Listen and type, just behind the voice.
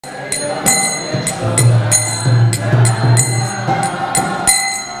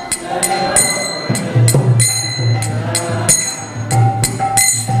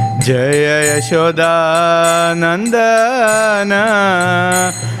जय यशोदा नंदन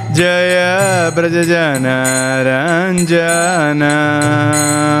जय ब्रजजन रंजन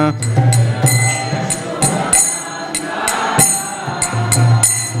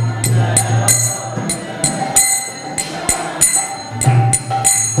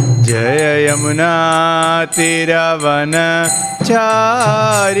जय यमुना तीरवन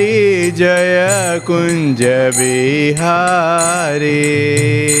चारी जय कुंज बिहारी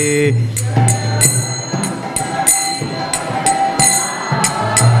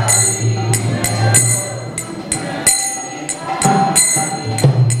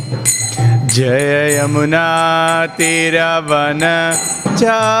जय यमुना तीरवन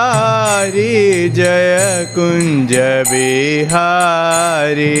चारी जय कुंज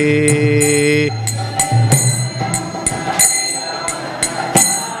बिहारी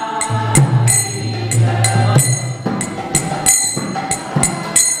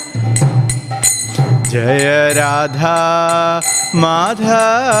जय राधा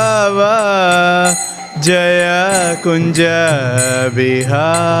माधव जय कुंज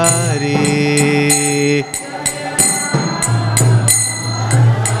बिहारी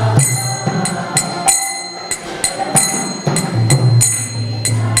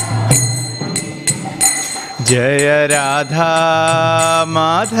जय राधा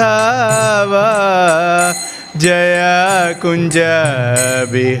माधव जय कुंज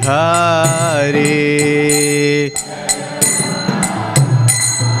बिहारी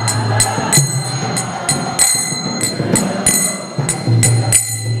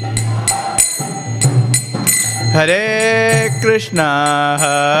हरे कृष्णा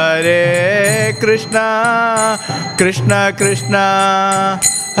कृष्णा कृष्णा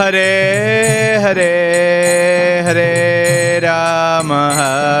हरे हरे हरे राम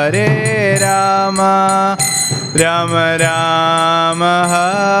राम राम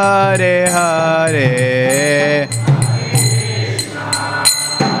हरे हरे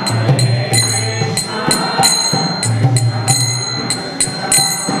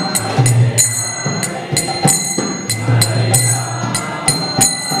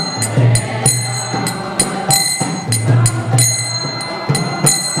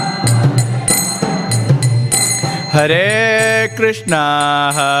हरे कृष्णा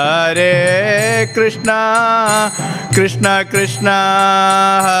कृष्णा कृष्णा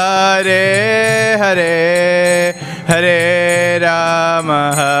हरे हरे हरे राम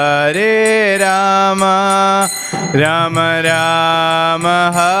राम राम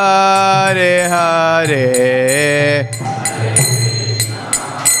हरे हरे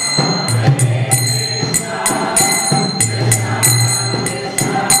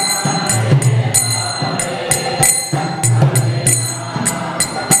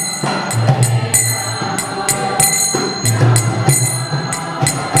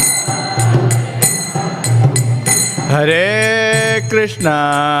हरे कृष्णा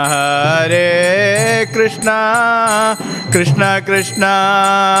कृष्णा कृष्णा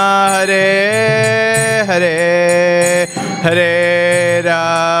हरे हरे हरे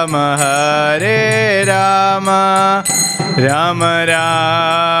राम राम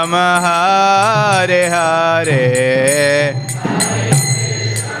राम हरे हरे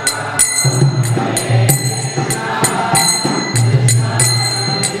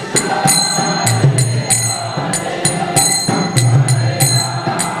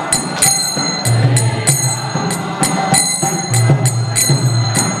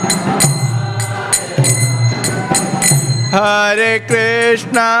हरे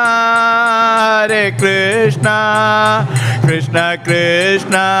कृष्णा कृष्णा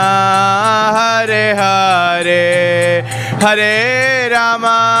कृष्णा हरे हरे हरे राम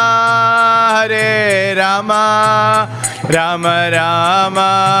राम राम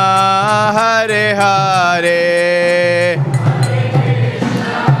हरे हरे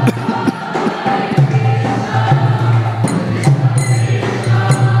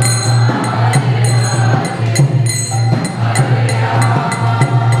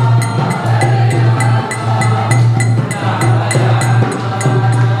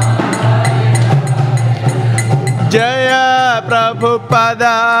जय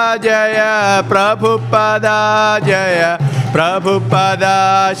प्रभुपदा जय प्रभुपदा जय Prabhupada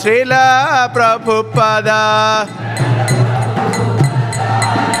Srila Prabhupada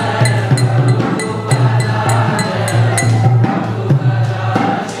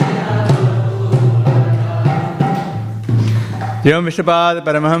Jyom Vishnupad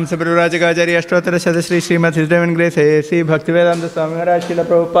Paramahamsa Parivrajakacharya Ashtottara Shadashri Srimad His Divine Grace A.C. Bhaktivedanta Swami Maharaj Srila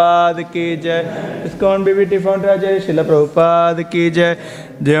Prabhupada Ki Jai. ISKCON BBT Founder Ajay Srila Prabhupada Ki Jai.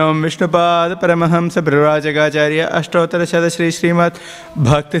 Jyom Vishnupad Paramahamsa Parivrajakacharya Ashtottara Shadashri Srimad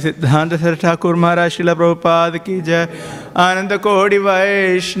Bhakti Siddhanta Sar Thakur Maharaj Srila Prabhupada Ki Jai. Ananda Kodi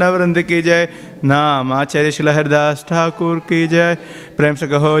Vaishnav Vrinda Ki Jai. नाम आचार्य श्रील हरिदास ठाकुर की जय. प्रेम से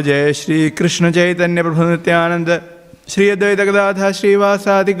कहो जय श्री कृष्ण चैतन्य प्रभु नित्यानंद श्री अद्वैत गदाधर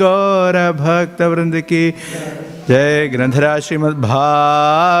श्रीवासादि गौर भक्त वृंद की जय. ग्रंथराज श्रीमद्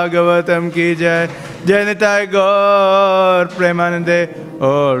भागवतम की जय. जय निताय गौर प्रेमानंदे.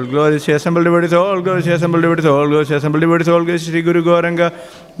 All glories to assembled devotees, all glories to assembled devotees, all glories to assembled devotees, all glories to Shri Guru Gauranga,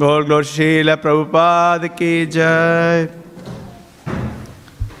 all glories to Srila Prabhupada ki jay.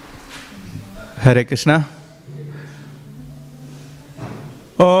 Hare Krishna.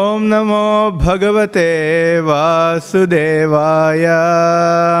 Om Namo Bhagavate Vasudevaya.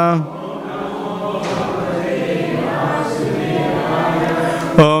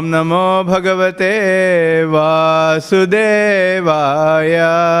 Om Namo Bhagavate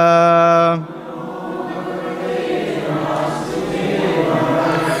Vasudevaya.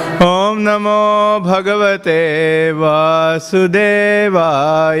 Om Namo Bhagavate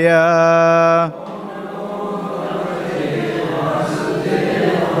Vasudevaya.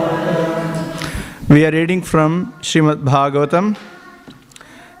 We are reading from Srimad Bhagavatam,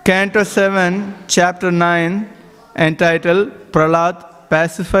 Canto 7, Chapter 9, entitled Prahlad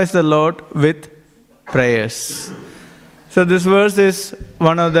Pacifies the Lord with Prayers. So this verse is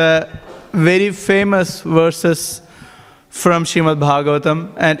one of the very famous verses from Srimad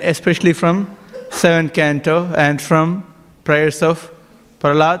Bhagavatam, and especially from 7th Canto and from prayers of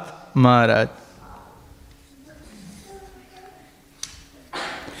Prahlad Maharaj.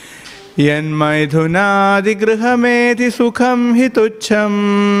 Yanmaidhunadi grihameti sukham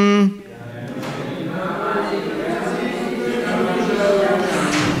hitucham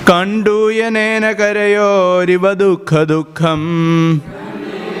kanduyanena karayoriva dukkha dukkham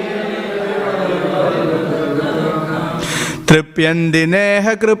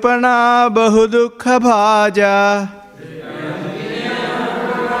tripyandineha kripana bahu dukkha bhaja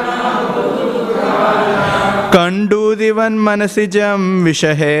Kandudivan manasijam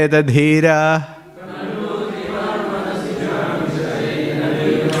vishaheda dhira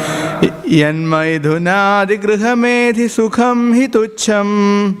Yanmaidhunadi grihamedhi sukham hitucham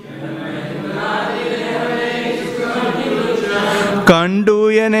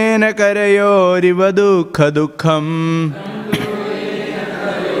Kanduyanena karayoriva dukkha dukkham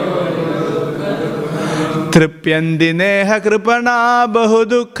Tripyandineha kripana bahu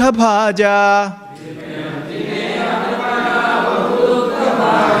dukkha bhaja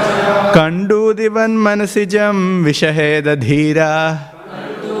Kandudivan manasijam vishaheda dhira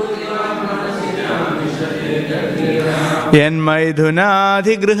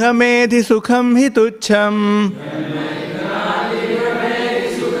Yanmaidhunadhi grihamedhi sukham hitucham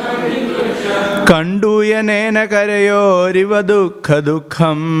Kanduyanena karayoriva dukkha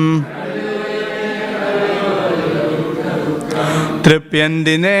dukkham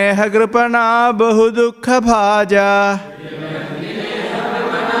Tripyandineha kripana bahu dukkha bhaja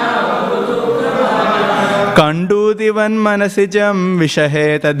Kandudivan manasijam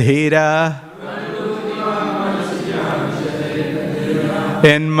vishaheta dhira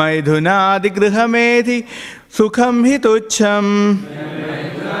Yanmaidhunadi grihamedhi sukham hitucham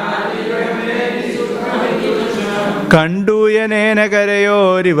Kanduyanena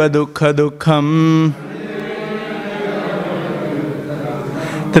karayoriva dukkha dukkham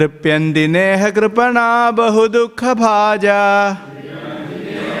Tripyandineha kripana bahu dukkha bhaja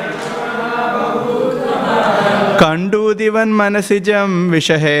Kandudivan manasijam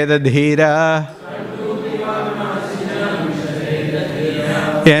vishaheda dhira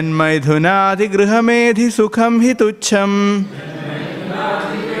Yanmaidhunadi grihamedhi sukham hitucham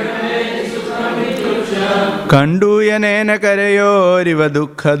Kanduyanena karayoriva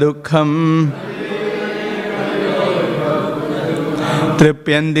dukkha dukkham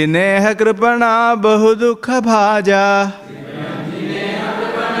Tripyandineha kripana bahu dukkha bhaja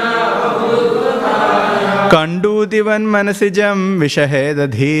Kandudivan manasijam vishaheda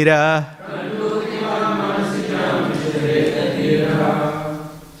dhira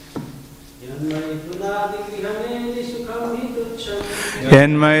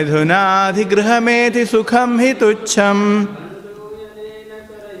Yanmaidhunadhi grihamedhi sukham hitucham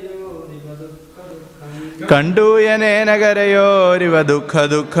Kanduyanena karayoriva dukkha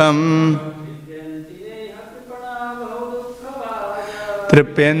dukkham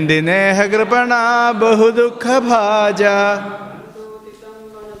Tripyandineha kripana bahu dukkha bhaja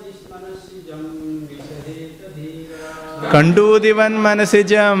Kandudivan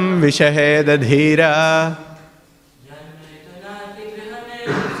manasijam vishahedadhira.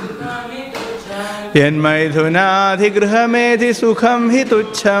 Yanmaidhunadhigrahamedhi sukham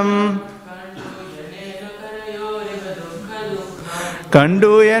hitucham.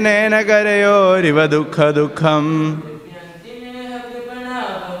 Kanduyanena karayoriva dukha dukham.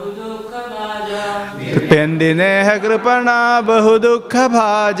 Pendineha kripana bahu dukha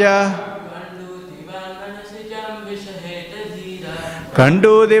bhaja.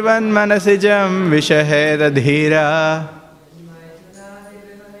 Kandudivan manasijam vishahedadhira.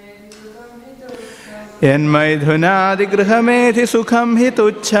 Yanmaidhunadhigrahamethi sukham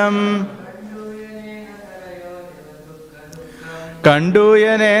hitucham.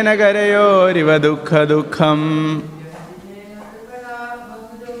 Kanduyanena karayoriva dukha dukham.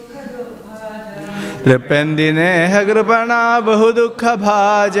 Tripendineha kripana bahu dukha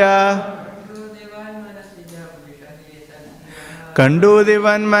bhaja.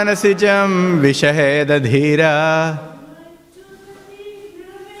 Kandudivan manasijam vishahedadhira.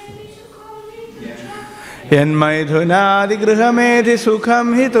 Yanmaidhunadhigrahamethi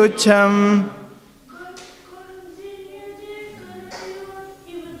sukham hitucham.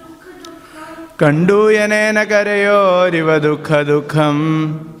 Kanduyanena karayoriva dukha dukham.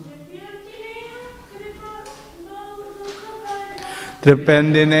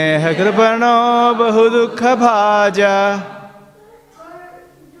 Tripendineha kripano bahu dukha bhaja.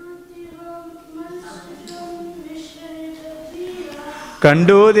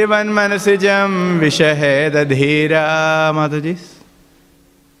 Kandudivan manasijam vishahedadhira. Mataji.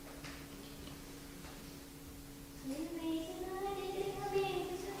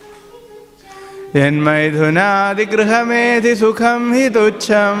 Yanmaidhunadhigrahamethi sukham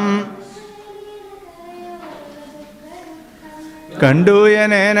hitucham.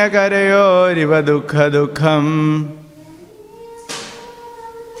 Kanduyanena karayoriva dukha dukham.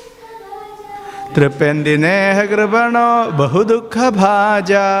 Tripendineha kripano bahu dukha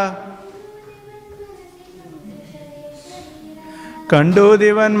bhaja.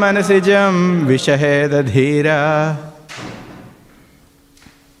 Kandudivan manasijam vishahedadhira.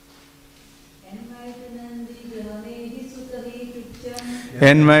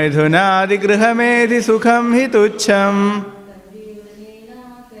 Yanmaidhunadhigrahamethi sukham hitucham.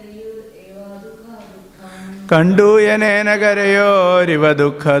 Kanduyanena karayoriva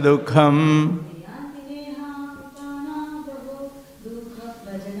dukha dukham.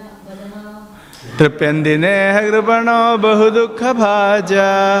 Tripendineha kripano bahu dukha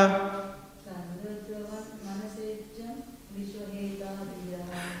bhaja.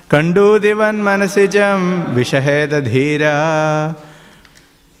 Kandudivan manasijam vishahedadhira.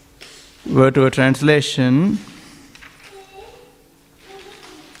 Word to a translation.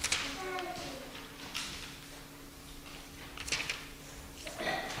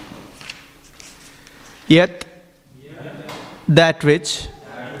 Yet that which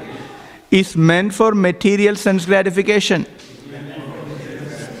is meant for material sense gratification,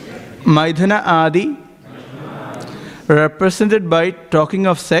 Maidhuna Adi, represented by talking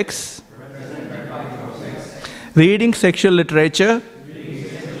of sex, reading sexual literature,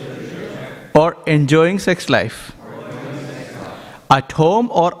 or enjoying sex life, at home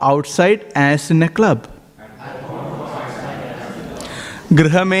or outside as in a club.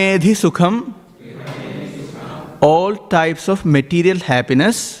 Grihamedhi Sukham, all types of material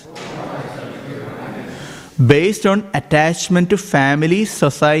happiness based on attachment to family,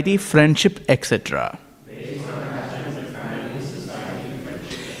 society, friendship, etc.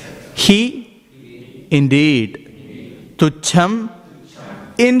 He, indeed, tuchham,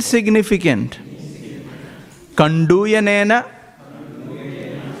 insignificant, kanduyanena,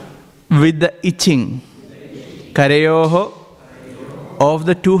 with the itching, karayoho, of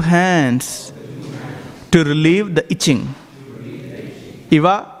the two hands, to relieve the itching.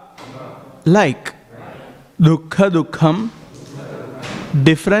 Iva, like, dukkha dukkham,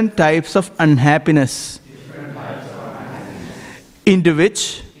 different types of unhappiness, into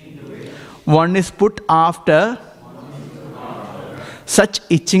which one is put after such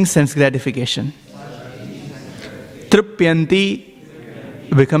itching sense gratification. Tripyanti,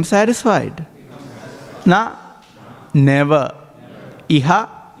 become satisfied. Na, never. Iha,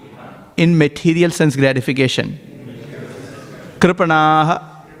 in material sense gratification. Kripanaha,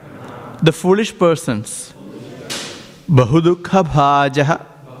 the foolish persons. Bahudukha bhajaha,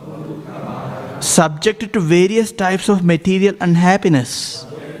 subjected to various types of material unhappiness.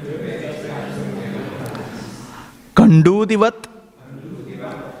 Kandudivat,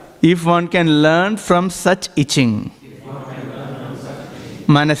 if one can learn from such itching.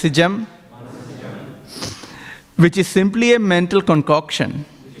 Manasijam, which is simply a mental concoction.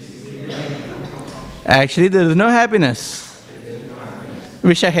 Actually, there is no happiness.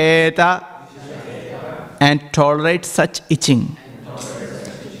 Vishaheta, and tolerate such itching.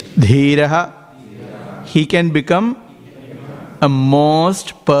 Dhiraha, he can become a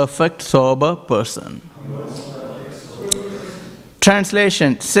most perfect sober person.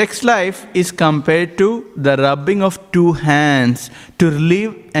 Translation: sex life is compared to the rubbing of two hands to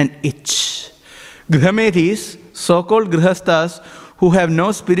relieve an itch. Grihametis, so-called grihasthas who have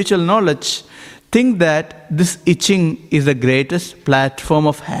no spiritual knowledge, think that this itching is the greatest platform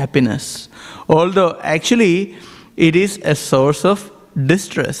of happiness, although actually it is a source of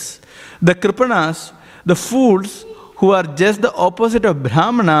distress. The Kripanas, the fools who are just the opposite of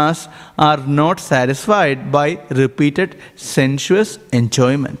Brahmanas, are not satisfied by repeated sensuous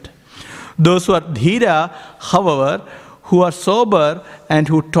enjoyment. Those who are Dhira, however, who are sober and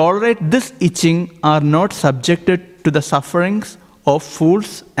who tolerate this itching are not subjected to the sufferings of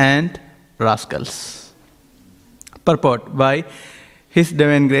fools and rascals. Purport by His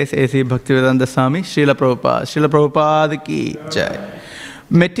Divine Grace A.C. Bhaktivedanta Swami, Srila Prabhupada. Srila Prabhupada ki jai.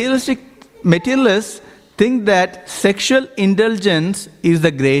 Materialists think that sexual indulgence is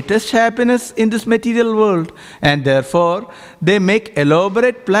the greatest happiness in this material world, and therefore they make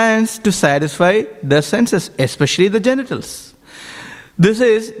elaborate plans to satisfy their senses, especially the genitals. This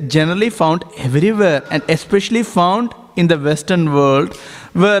is generally found everywhere, and especially found in the Western world,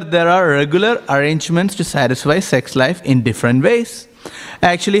 where there are regular arrangements to satisfy sex life in different ways.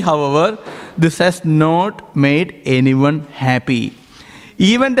 Actually, however, this has not made anyone happy.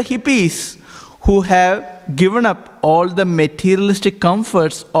 Even the hippies, who have given up all the materialistic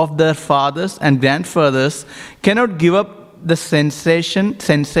comforts of their fathers and grandfathers, cannot give up the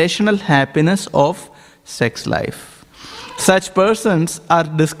sensational happiness of sex life. Such persons are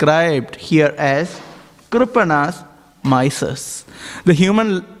described here as Kripanas, misers. The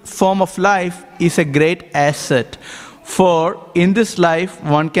human form of life is a great asset, for in this life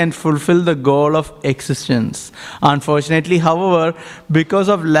one can fulfill the goal of existence. Unfortunately, however, because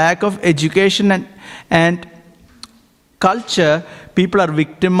of lack of education and culture, people are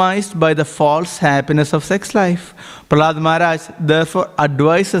victimized by the false happiness of sex life. Prahlad Maharaj therefore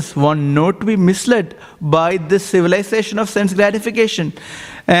advises one not to be misled by this civilization of sense gratification,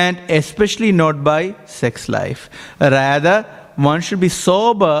 and especially not by sex life. Rather, one should be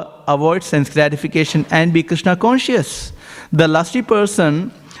sober, avoid sense gratification, and be Krishna conscious. The lusty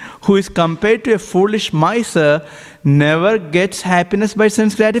person who is compared to a foolish miser never gets happiness by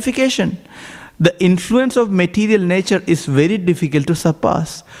sense gratification. The influence of material nature is very difficult to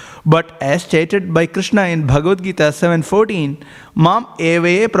surpass. But as stated by Krishna in Bhagavad Gita 7:14, Mam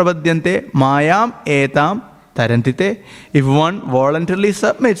evaye prabhadyante mayam etam tarantite. If one voluntarily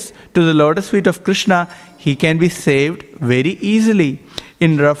submits to the lotus feet of Krishna, he can be saved very easily.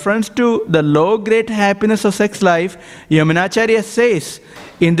 In reference to the low-grade happiness of sex life, Yamunacharya says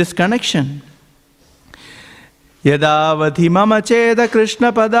in this connection, Yadavati mama cheda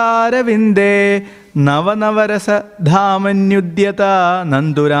Krishna padara vinde navanavarasa dhamanyudyata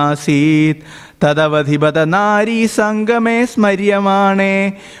nandurasit tadavadhi bata nari sangame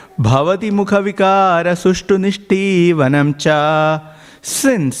smaryamane bhavati mukhavikara sushtu nishti vanamcha.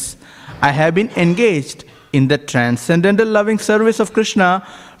 Since I have been engaged in the transcendental loving service of Krishna,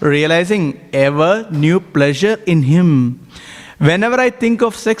 realizing ever new pleasure in Him, whenever I think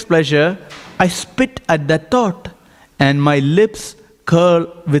of sex pleasure, I spit at that thought, and my lips curl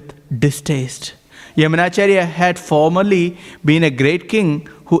with distaste. Yamunacharya had formerly been a great king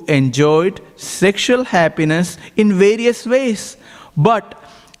who enjoyed sexual happiness in various ways. But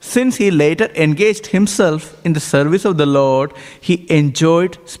since he later engaged himself in the service of the Lord, he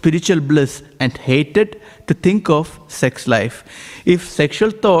enjoyed spiritual bliss and hated to think of sex life. If sexual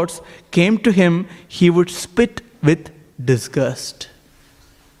thoughts came to him, he would spit with disgust.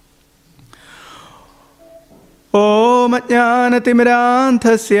 Om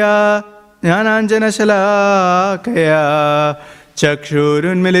Jnanatimiranthaśya Jnananjanashalakaya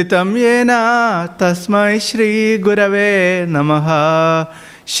Chakshurunmilitam Yena Tasmai Shri Gurave Namaha.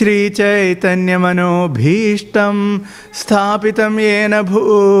 Shri Chaitanya Manobhishtam Sthapitam Yena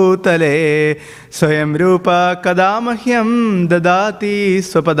Bhutale Swayam Rupa Kadamahyam Dadati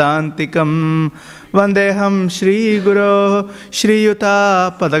Swapadantikam Vandeham Shri Guru Shri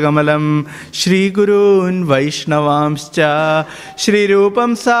Yuta Padagamalam Shri Gurun Vaishnavamscha Shri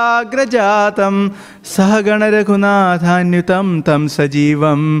Rupam Sagrajatam Sahagana Raghunathanutam Tam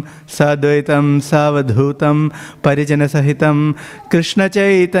Sajivam Sadvaitam Savadhutam Parijana Sahitam Krishna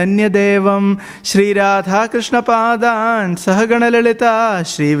Chaitanya Devam Shri Radha Krishna Padan Sahagana Lalita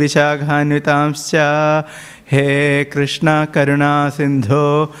Shri Vishaghanvitam Padmascha. He Krishna Karuna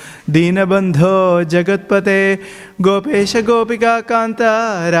Sindho Dinabandho Jagatpate Gopesha Gopika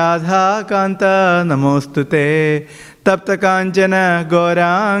Kanta Radha Kanta Namostute Tapta Kanchana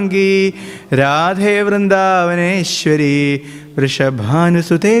Gaurangi Radhe Vrindavaneshwari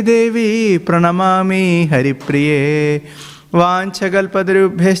Vrishabhanusute Devi Pranamami Haripriye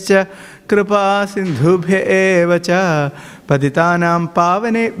Vanchagalpadrubhyascha Kripa Sindhubhya Evacha Patitanam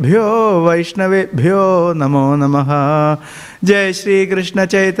Pavanebhyo Vaishnavebhyo Namo Namaha. Jai Shri Krishna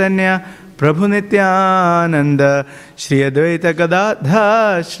Chaitanya Prabhu Nityananda Shri Advaita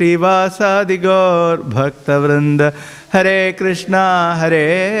Gadadha Shri Vasadi Gaur Bhakta Vrinda. Hare Krishna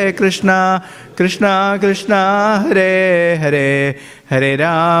Krishna Krishna Hare Hare Hare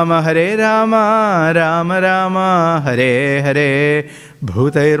Rama Rama Rama Hare Hare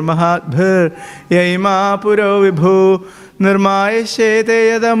Bhutair Mahatbhir Yaima Puro Vibhu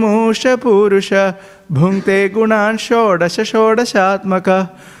Nirmayeshete Yadamusha Purusha Bhunkte Gunan Shodashatmaka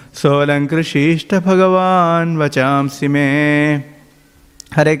Solankrishishta Bhagavan Vachamsi Me.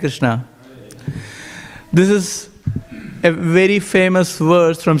 Hare Krishna. This is a very famous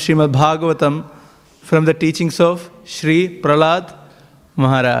verse from Srimad Bhagavatam from the teachings of Sri Prahlad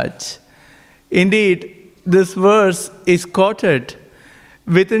Maharaj. Indeed, this verse is quoted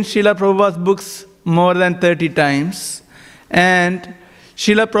within Srila Prabhupada's books more than 30 times, and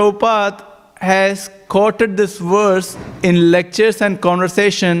Srila Prabhupada has quoted this verse in lectures and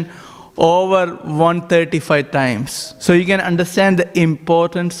conversation over 135 times. So you can understand the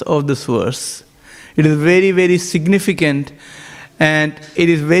importance of this verse. It is very, very significant, and it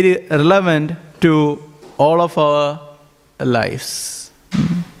is very relevant to all of our lives.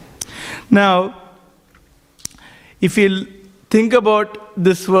 Now, if you think about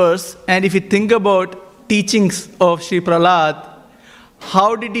this verse, and if you think about teachings of Sri Prahlad,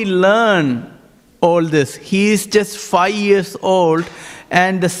 how did he learn all this? He is just 5 years old,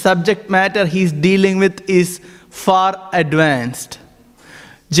 and the subject matter he's dealing with is far advanced.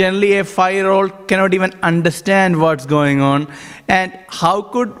 Generally, a 5-year-old cannot even understand what's going on. And how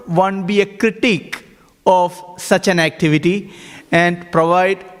could one be a critic of such an activity and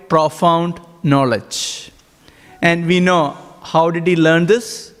provide profound knowledge? And we know, how did he learn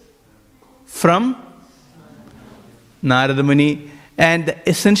this? From Narada Muni. And the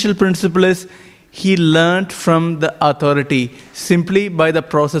essential principle is, he learned from the authority simply by the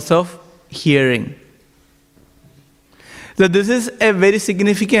process of hearing. So this is a very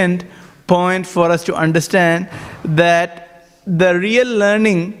significant point for us to understand, that the real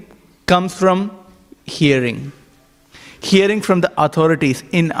learning comes from hearing. Hearing from the authorities.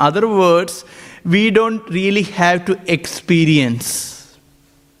 In other words, we don't really have to experience.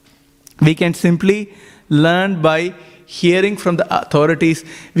 We can simply learn by hearing from the authorities.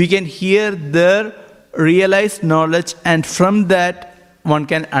 We can hear their realized knowledge, and from that one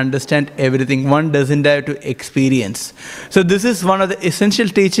can understand everything. One doesn't have to experience. So this is one of the essential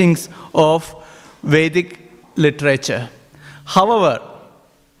teachings of Vedic literature. However,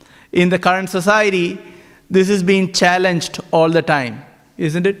 in the current society, this is being challenged all the time,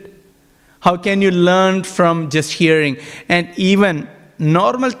 isn't it? How can you learn from just hearing? And even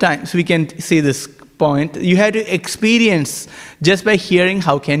normal times, we can see this point. You have to experience. Just by hearing,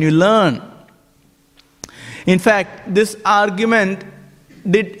 how can you learn? In fact, this argument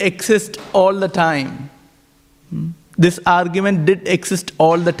did exist all the time. This argument did exist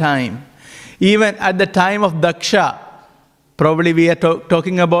all the time. Even at the time of Daksha, probably we are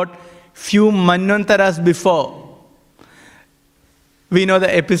talking about few Manvantaras before. We know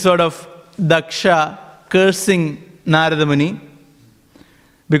the episode of Daksha cursing Narada Muni,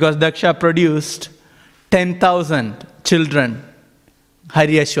 because Daksha produced 10,000 children,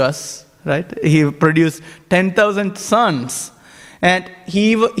 Haryashvas, right? He produced 10,000 sons. And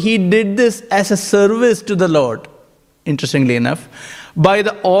he did this as a service to the Lord, interestingly enough, by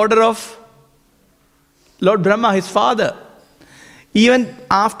the order of Lord Brahma, his father. Even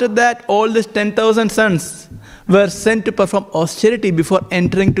after that, all these 10,000 sons were sent to perform austerity before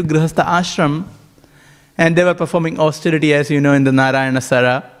entering to Grihastha ashram. And they were performing austerity, as you know, in the Narayana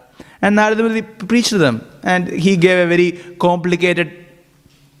Sara. And Narada Muni preached to them. And he gave a very complicated,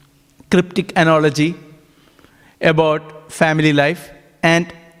 cryptic analogy about family life.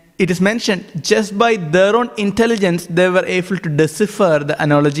 And it is mentioned, just by their own intelligence, they were able to decipher the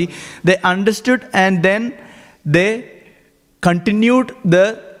analogy. They understood, and then they continued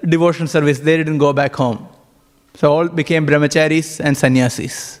the devotion service. They didn't go back home. So all became brahmacharis and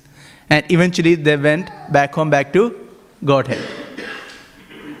sannyasis. And eventually they went back home, back to Godhead.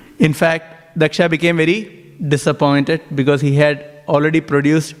 In fact, Daksha became very disappointed because he had already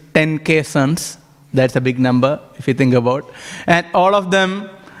produced 10K sons. That's a big number, if you think about. And all of them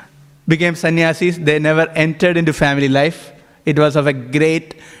became sannyasis. They never entered into family life. It was of a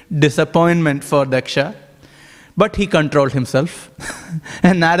great disappointment for Daksha. But he controlled himself.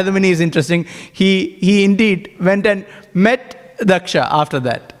 And Narada Muni is interesting. He indeed went and met Daksha after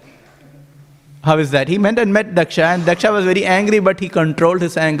that. How is that? He went and met Daksha, and Daksha was very angry, but he controlled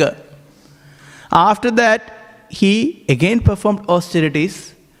his anger. After that, he again performed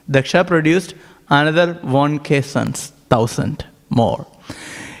austerities. Daksha produced another 1K sons, 1,000 more.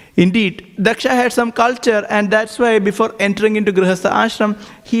 Indeed, Daksha had some culture, and that's why before entering into Grihastha ashram,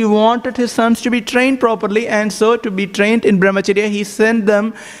 he wanted his sons to be trained properly, and so to be trained in brahmacharya, he sent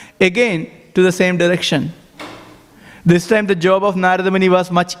them again to the same direction. This time the job of Narada Muni was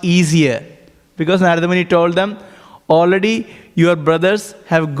much easier, because Narada Muni told them, already your brothers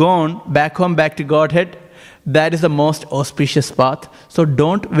have gone back home, back to Godhead. That is the most auspicious path. So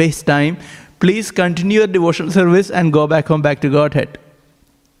don't waste time. Please continue your devotional service and go back home, back to Godhead.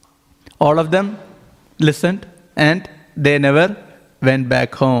 All of them listened, and they never went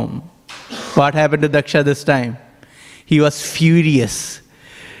back home. What happened to Daksha this time? He was furious.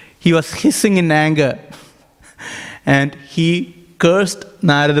 He was hissing in anger. And he cursed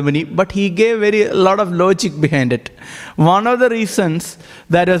Narada Muni, but he gave a lot of logic behind it. One of the reasons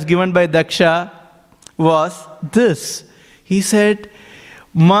that was given by Daksha was this. He said,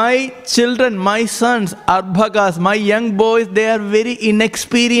 my children, my sons, Arbhagas, my young boys, they are very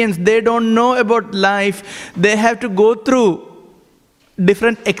inexperienced. They don't know about life. They have to go through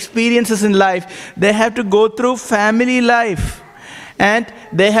different experiences in life. They have to go through family life. And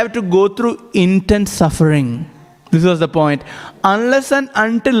they have to go through intense suffering. This was the point. Unless and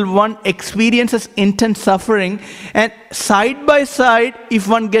until one experiences intense suffering, and side by side, if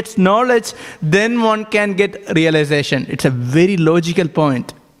one gets knowledge, then one can get realization. It's a very logical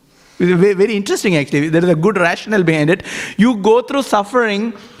point. It's very, very interesting actually. There is a good rationale behind it. You go through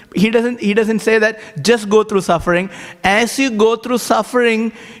suffering. He doesn't say that just go through suffering. As you go through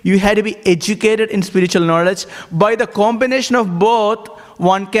suffering, you have to be educated in spiritual knowledge. By the combination of both,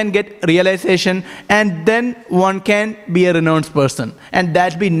 one can get realization, and then one can be a renounced person. And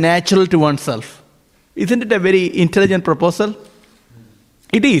that be natural to oneself. Isn't it a very intelligent proposal?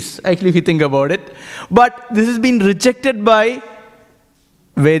 It is, actually, if you think about it. But this has been rejected by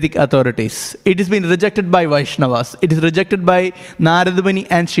Vedic authorities. It has been rejected by Vaishnavas. It is rejected by Narada Muni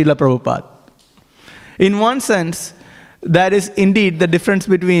and Srila Prabhupada. In one sense, that is indeed the difference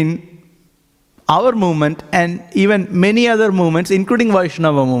between our movement and even many other movements, including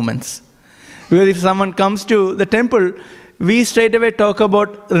Vaishnava movements. Because if someone comes to the temple, we straight away talk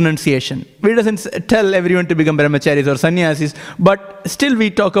about renunciation. We doesn't tell everyone to become brahmacharis or sannyasis, but still we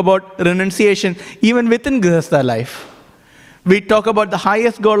talk about renunciation even within Grihastha life. We talk about the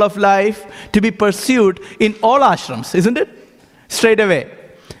highest goal of life to be pursued in all ashrams, isn't it? Straight away.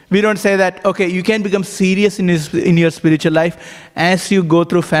 We don't say that, okay, you can become serious in your spiritual life as you go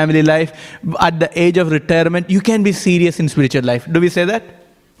through family life. At the age of retirement, you can be serious in spiritual life. Do we say that?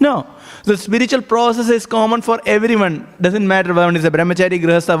 No. The spiritual process is common for everyone. Doesn't matter whether one is a brahmachari,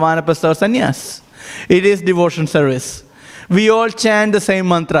 grihastha, vanapastha or sannyas. It is devotion service. We all chant the same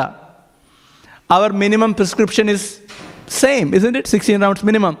mantra. Our minimum prescription is same, isn't it? 16 rounds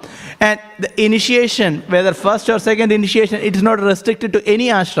minimum. And the initiation, whether first or second initiation, it is not restricted to any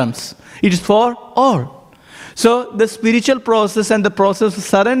ashrams. It is for all. So the spiritual process and the process of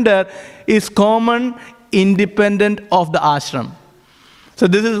surrender is common, independent of the ashram. So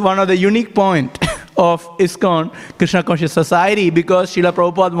this is one of the unique points of ISKCON, Krishna Conscious Society, because Srila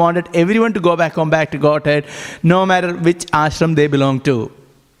Prabhupada wanted everyone to go back home, back to Godhead, no matter which ashram they belong to.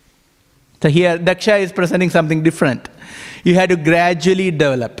 So here, Daksha is presenting something different. You have to gradually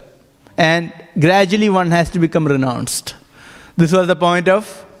develop. And gradually one has to become renounced. This was the point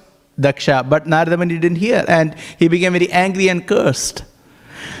of Daksha. But Narada Muni didn't hear. And he became very angry and cursed.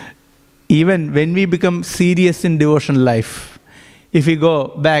 Even when we become serious in devotional life, if we go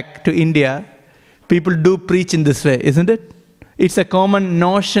back to India, people do preach in this way, isn't it? It's a common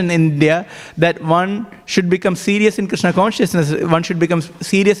notion in India that one should become serious in Krishna consciousness, one should become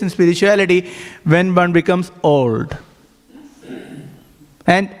serious in spirituality when one becomes old.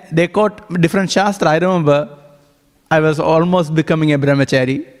 And they quote different shastra. I remember I was almost becoming a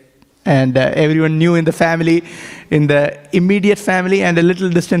brahmachari, and everyone knew in the family, in the immediate family and a little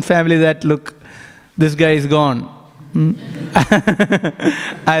distant family, that look, this guy is gone.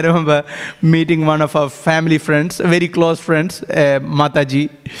 I remember meeting one of our family friends, very close friends, Mataji,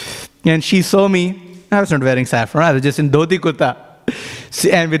 and she saw me. I was not wearing saffron, I was just in dhoti kurta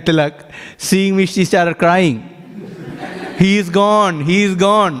and with tilak. Seeing me, she started crying. He is gone. He is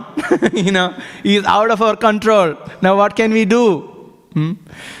gone. He is out of our control. Now what can we do?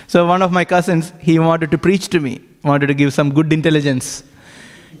 So one of my cousins, he wanted to preach to me, wanted to give some good intelligence.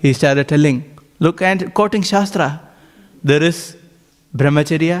 He started telling, look, and quoting Shastra. There is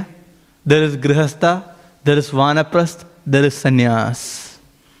Brahmacharya, there is Grihastha, there is Vanaprastha, there is Sannyas.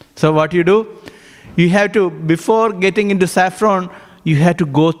 So what you do? You have to, before getting into saffron, you have to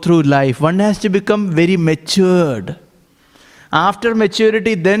go through life. One has to become very matured. After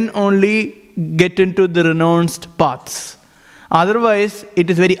maturity, then only get into the renounced paths. Otherwise, it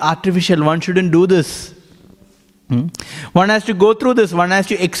is very artificial. One shouldn't do this. One has to go through this. One has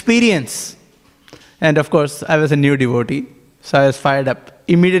to experience. And of course, I was a new devotee, so I was fired up.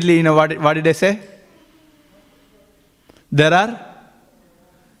 Immediately, what did I say? There are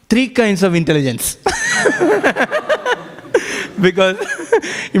 3 kinds of intelligence. Because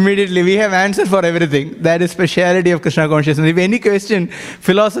immediately we have answer for everything. That is speciality of Krishna consciousness. If any question,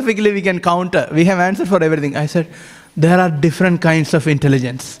 philosophically we can counter. We have answer for everything. I said, there are different kinds of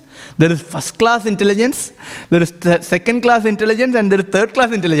intelligence. There is first class intelligence, there is second class intelligence, and there is third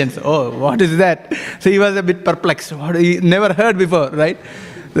class intelligence. Oh, what is that? So he was a bit perplexed. What he never heard before, right?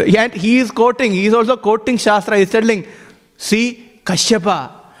 And he is also quoting Shastra. He is telling, see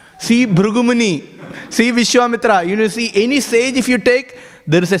Kashyapa, see Bhrugumuni, see Vishwamitra. See any sage if you take,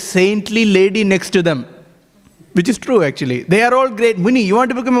 there is a saintly lady next to them. Which is true actually. They are all great. Muni, you want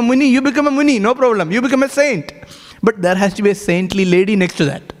to become a Muni? You become a Muni, no problem. You become a saint. But there has to be a saintly lady next to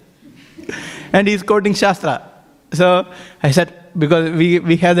that. And he is quoting Shastra. So I said, because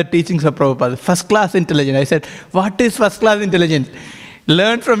we have the teachings of Prabhupada, first class intelligence. I said, what is first class intelligence?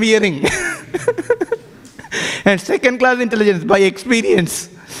 Learn from hearing. And second class intelligence by experience.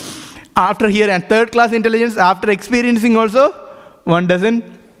 After hearing, and third class intelligence after experiencing also, one doesn't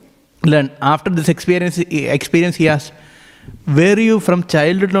learn. After this experience he asked, were you from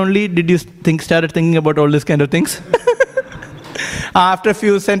childhood only? Did you started thinking about all these kind of things? After a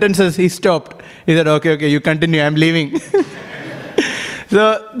few sentences, he stopped. He said, okay, you continue, I'm leaving.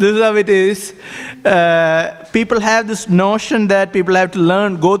 So this is how it is. People have this notion that people have to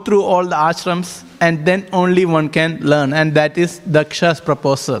learn, go through all the ashrams, and then only one can learn. And that is Daksha's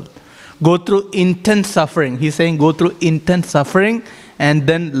proposal. Go through intense suffering. He's saying go through intense suffering and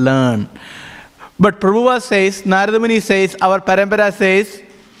then learn. But Prabhupada says, Narada Muni says, our parampara says,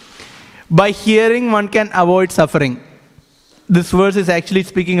 by hearing one can avoid suffering. This verse is actually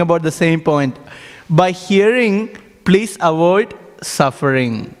speaking about the same point. By hearing, please avoid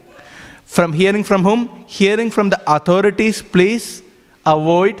suffering. From hearing from whom? Hearing from the authorities, please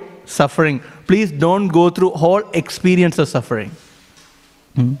avoid suffering. Please don't go through whole experience of suffering.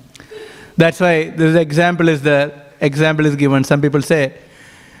 That's why this example is there. Example is given. Some people say,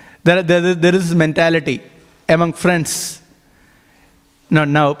 there is this mentality among friends. Not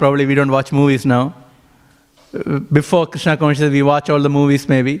now, probably we don't watch movies now. Before Krishna consciousness, we watch all the movies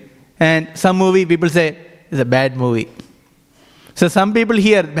maybe. And some movie, people say, it's a bad movie. So some people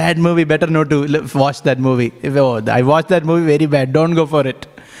hear, bad movie, better not to watch that movie. I watched that movie, very bad, don't go for it.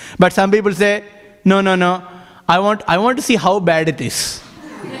 But some people say, no, I want to see how bad it is.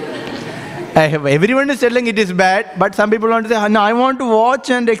 Everyone is telling it is bad, but some people want to say, no, I want to watch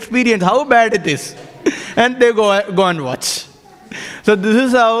and experience how bad it is. And they go and watch. So this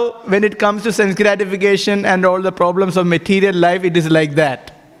is how, when it comes to sense gratification and all the problems of material life, it is like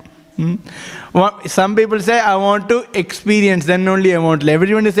that. Some people say, I want to experience, then only I want to.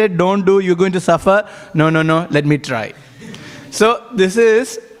 Everyone is saying, don't do, you're going to suffer. No, let me try. So this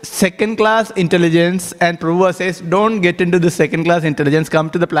is second class intelligence, and Prabhupada says, don't get into the second class intelligence, come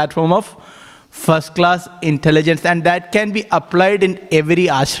to the platform of first class intelligence, and that can be applied in every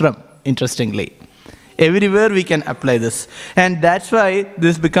ashram, interestingly. Everywhere we can apply this. And that's why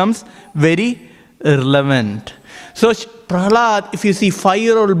this becomes very relevant. So Prahlad, if you see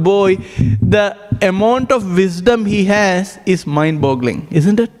 5-year-old boy, the amount of wisdom he has is mind-boggling,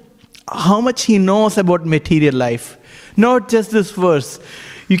 isn't it? How much he knows about material life. Not just this verse.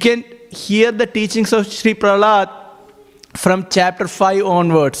 You can hear the teachings of Sri Prahlad from chapter 5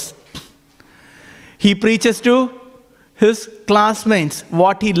 onwards. He preaches to his classmates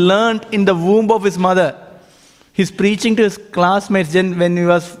what he learned in the womb of his mother. He's preaching to his classmates when he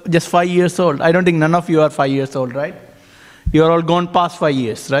was just 5 years old. I don't think none of you are 5 years old, right? You are all gone past 5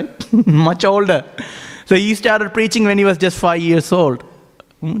 years, right? Much older. So he started preaching when he was just 5 years old.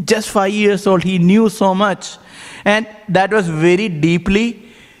 Just 5 years old, he knew so much. And that was very deeply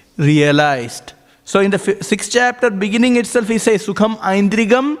realized. So in the 6th chapter, beginning itself, he says, Sukham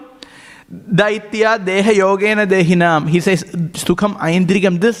Aindrigam Daitya deha yogena dehinam. He says, Sukham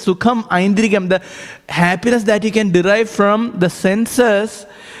aindrigam. This Sukham aindrigam, the happiness that you can derive from the senses,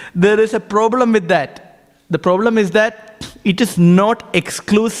 there is a problem with that. The problem is that it is not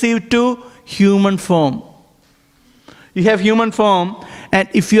exclusive to human form. You have human form, and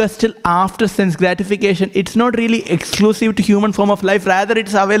if you are still after sense gratification, it's not really exclusive to human form of life. Rather,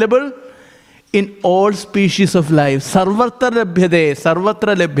 it's available in all species of life. Sarvatra labhyate,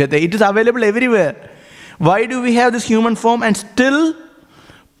 sarvatra labhyate. It is available everywhere. Why do we have this human form and still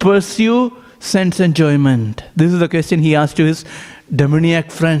pursue sense enjoyment? This is the question he asked to his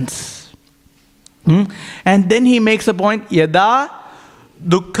demoniac friends. And then he makes a point, Yada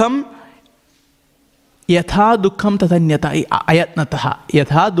dukkham yatha dukkham tatanyata ayatnataha.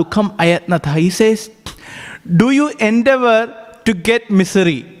 Yatha dukkham ayatnataha. He says, do you endeavor to get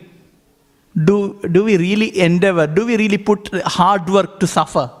misery? Do we really endeavor? Do we really put hard work to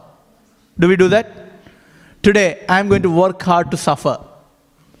suffer? Do we do that? Today, I am going to work hard to suffer.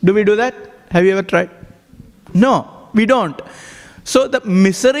 Do we do that? Have you ever tried? No, we don't. So the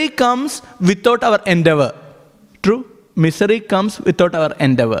misery comes without our endeavor. True? Misery comes without our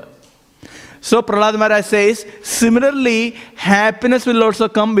endeavor. So Prahlad Maharaj says, similarly, happiness will also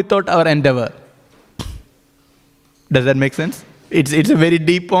come without our endeavor. Does that make sense? It's a very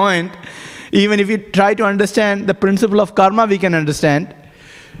deep point. Even if you try to understand the principle of karma, we can understand.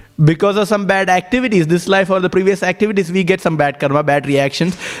 Because of some bad activities, this life or the previous activities, we get some bad karma, bad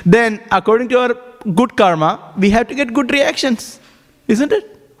reactions. Then, according to our good karma, we have to get good reactions. Isn't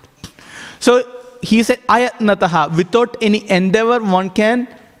it? So, he said, ayatnataha, without any endeavor, one can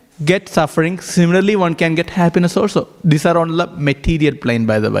get suffering. Similarly, one can get happiness also. These are on the material plane,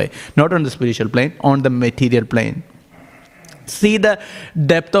 by the way. Not on the spiritual plane, on the material plane. See the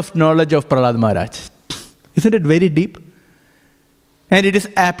depth of knowledge of Prahlad Maharaj. Isn't it very deep? And it is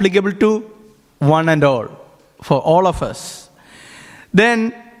applicable to one and all, for all of us.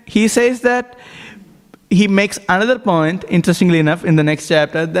 Then he says that, he makes another point, interestingly enough, in the next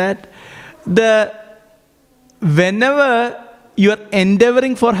chapter, that whenever you are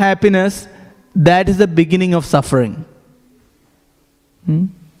endeavoring for happiness, that is the beginning of suffering.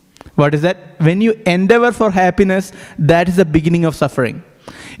 What is that? When you endeavor for happiness, that is the beginning of suffering.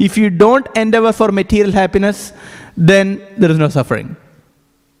 If you don't endeavor for material happiness, then there is no suffering.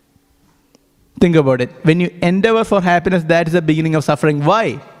 Think about it. When you endeavor for happiness, that is the beginning of suffering.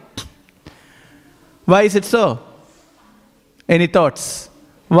 Why? Why is it so? Any thoughts?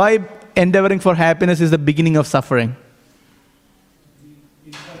 Why endeavoring for happiness is the beginning of suffering?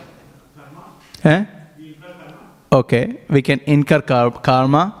 Huh? Okay, we can incur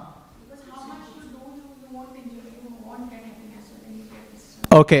karma.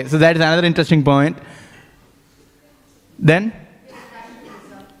 Okay, so that is another interesting point. Then?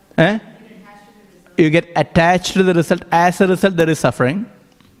 You get attached to the result. As a result, there is suffering.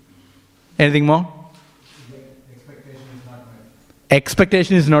 Anything more?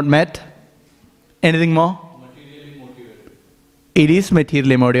 Expectation is not met. Anything more? Materially motivated. It is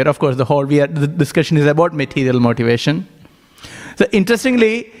materially motivated. Of course, the discussion is about material motivation. So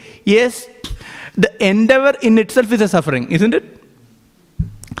interestingly, yes, the endeavor in itself is a suffering, isn't it?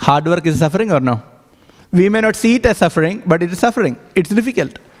 Hard work is suffering or no? We may not see it as suffering, but it is suffering. It's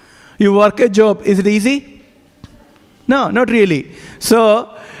difficult. You work a job, is it easy? No, not really.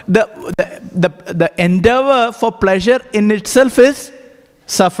 So the endeavor for pleasure in itself is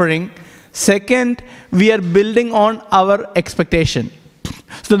suffering. Second, we are building on our expectation.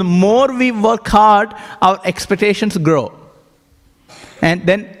 So the more we work hard, our expectations grow. And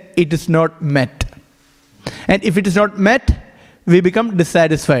then it is not met. And if it is not met, we become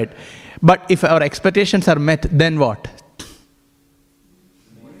dissatisfied. But if our expectations are met, then what?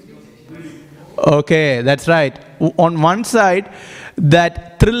 Okay, that's right. On one side,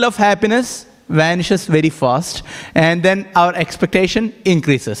 that thrill of happiness vanishes very fast, and then our expectation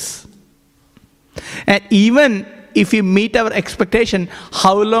increases. And even if we meet our expectation,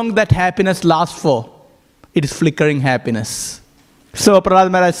 how long that happiness lasts for? It is flickering happiness. So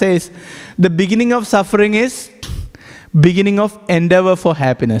Prahlad Maharaj says, the beginning of suffering is beginning of endeavor for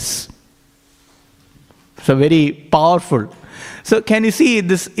happiness. So very powerful. So can you see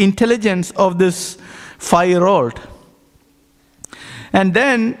this intelligence of this 5-year-old? And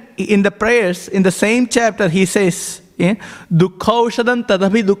then in the prayers, in the same chapter, he says, Dukkaushadam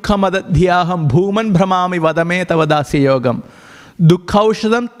tadabhi dukkhamadadhyaham bhuman brahmami vadame tavadasya yogam.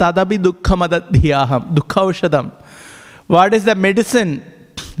 Dukkaushadam tadabi dukkhamadadhyaham. Dukkaushadam. What is the medicine?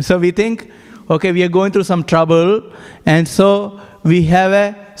 So we think, okay, we are going through some trouble, and so we have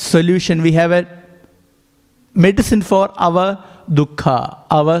a solution, we have a medicine for our dukkha,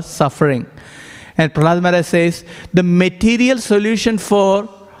 our suffering. And Prahlad Maharaj says, the material solution for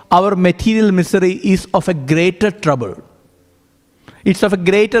our material misery is of a greater trouble. It's of a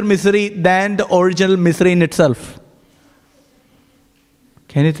greater misery than the original misery in itself.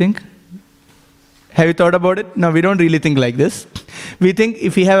 Can you think? Have you thought about it? No, we don't really think like this. We think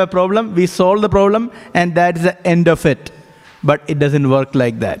if we have a problem, we solve the problem and that's the end of it. But it doesn't work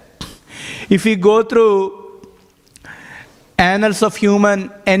like that. If we go through annals of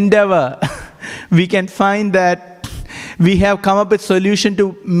human endeavor, we can find that we have come up with solution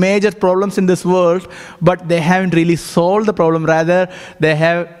to major problems in this world, but they haven't really solved the problem. Rather, they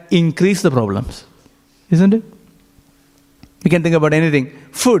have increased the problems. Isn't it? You can think about anything.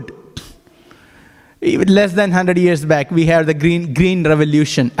 Food. Less than 100 years back, we had the green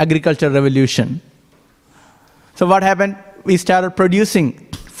revolution, agricultural revolution. So what happened? We started producing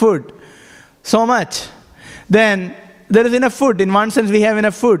food. So much. Then there is enough food. In one sense, we have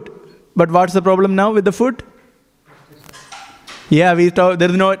enough food. But what's the problem now with the food? Yeah, there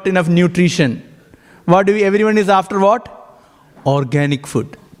is not enough nutrition. Everyone is after what? Organic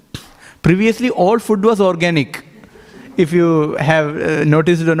food. Previously, all food was organic. If you have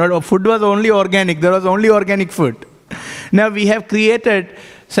noticed it or not, food was only organic. There was only organic food. Now we have created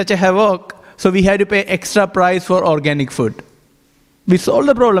such a havoc, so we had to pay extra price for organic food. We solved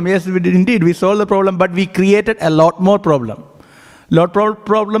the problem. Yes, we did indeed. We solved the problem, but we created a lot more problem. Lot more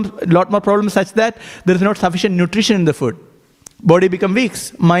problems such that there is not sufficient nutrition in the food. Body becomes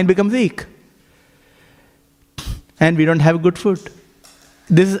weak, mind becomes weak. And we don't have good food.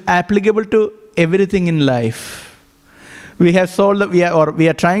 This is applicable to everything in life. We are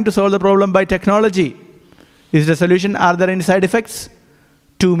trying to solve the problem by technology. Is the solution? Are there any side effects?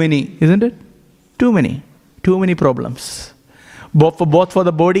 Too many, isn't it? Too many problems. Both for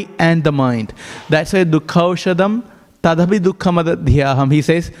the body and the mind. That's why dukkha tadhapi dukkhamadadhyaham. He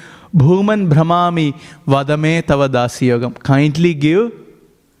says, Bhuman Brahmami Vadame Tava Dasyogam. Kindly give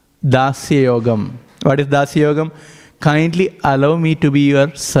Dasyogam. What is Dasyogam? Kindly allow me to be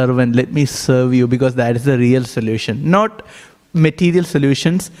your servant. Let me serve you, because that is the real solution. Not material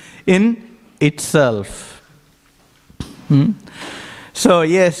solutions in itself. So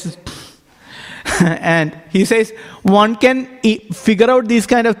yes. And he says, one can figure out these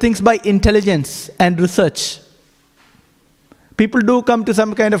kind of things by intelligence and research. People do come to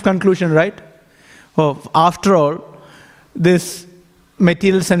some kind of conclusion, right? After all, this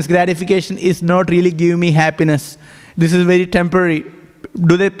material sense gratification is not really giving me happiness. This is very temporary.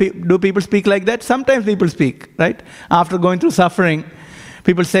 Do people speak like that? Sometimes people speak, right? After going through suffering,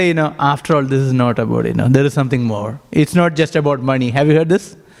 people say, after all, this is not about it. There is something more. It's not just about money. Have you heard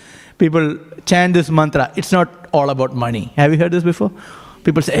this? People chant this mantra. It's not all about money. Have you heard this before?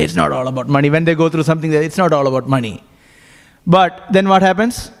 People say, it's not all about money. When they go through something, it's not all about money. But then what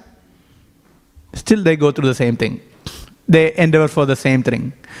happens? Still they go through the same thing. They endeavor for the same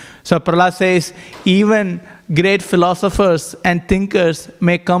thing. So Prahlad says, even great philosophers and thinkers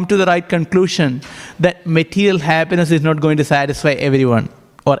may come to the right conclusion that material happiness is not going to satisfy everyone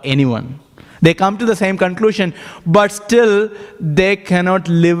or anyone. They come to the same conclusion, but still they cannot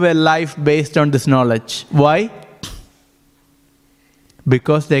live a life based on this knowledge. Why?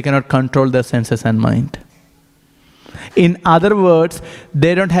 Because they cannot control their senses and mind. In other words,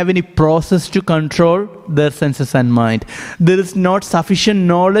 they don't have any process to control their senses and mind. There is not sufficient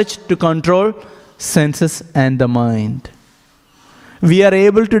knowledge to control senses and the mind. We are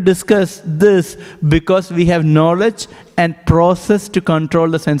able to discuss this because we have knowledge and process to control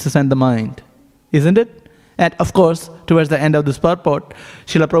the senses and the mind. Isn't it? And of course, towards the end of this purport,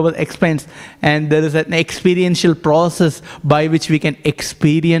 Srila Prabhupada explains, and there is an experiential process by which we can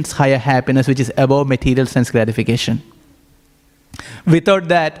experience higher happiness, which is above material sense gratification. Without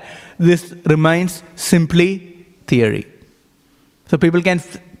that, this remains simply theory. So people can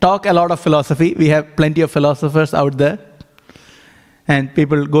talk a lot of philosophy. We have plenty of philosophers out there. And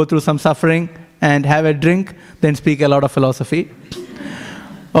people go through some suffering and have a drink, then speak a lot of philosophy.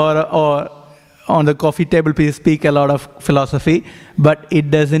 Or on the coffee table, please speak a lot of philosophy, but it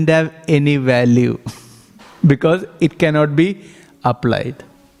doesn't have any value because it cannot be applied.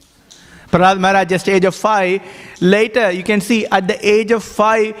 Prahlad Maharaj, just age of 5, later you can see at the age of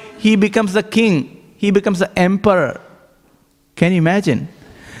 5, he becomes the king, he becomes the emperor. Can you imagine?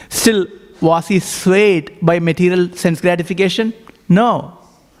 Still, was he swayed by material sense gratification? No,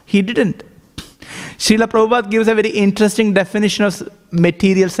 he didn't. Srila Prabhupada gives a very interesting definition of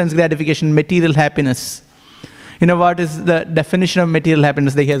material sense gratification, material happiness. You know what is the definition of material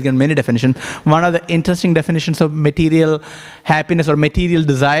happiness? He has given many definitions. One of the interesting definitions of material happiness or material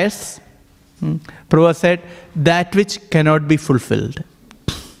desires Prabhupada said, that which cannot be fulfilled.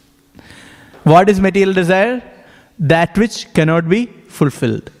 What is material desire? That which cannot be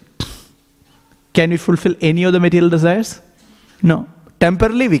fulfilled. Can we fulfill any of the material desires? No.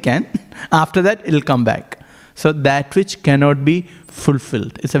 Temporarily we can. After that it will come back. So that which cannot be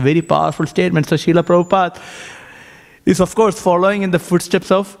fulfilled. It's a very powerful statement. So Srila Prabhupada is of course following in the footsteps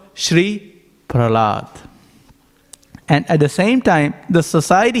of Sri Prahlad. And at the same time, the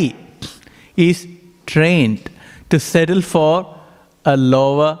society is trained to settle for a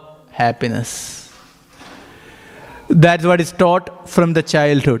lower happiness. That's what is taught from the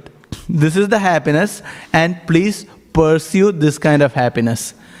childhood. This is the happiness, and please pursue this kind of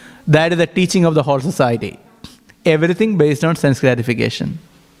happiness. That is the teaching of the whole society. Everything based on sense gratification.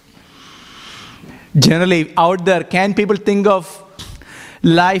 Generally, out there, can people think of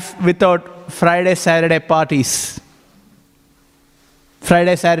life without Friday, Saturday parties,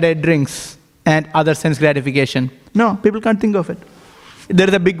 Friday, Saturday drinks, and other sense gratification? No, people can't think of it. There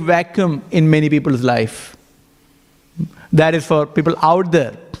is a big vacuum in many people's life. That is for people out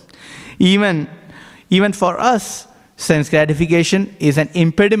there. Even for us, sense gratification is an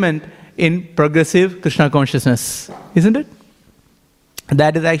impediment in progressive Krishna consciousness, isn't it?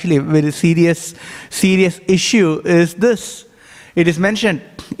 That is actually a very serious issue is this. It is mentioned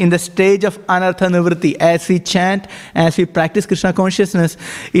in the stage of anartha nivritti, as we chant, as we practice Krishna consciousness,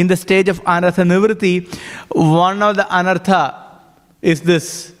 in the stage of anartha nivritti, one of the anartha is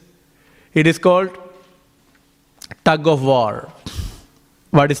this. It is called tug of war.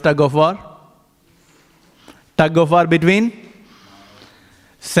 What is tug of war? Tug of war between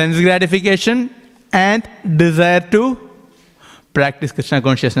sense gratification and desire to practice Krishna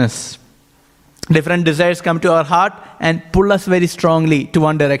consciousness. Different desires come to our heart and pull us very strongly to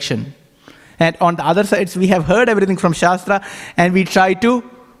one direction. And on the other sides, we have heard everything from Shastra and we try to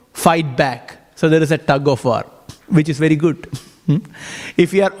fight back. So there is a tug of war, which is very good.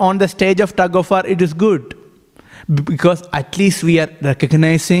 If we are on the stage of tug of war, it is good. Because at least we are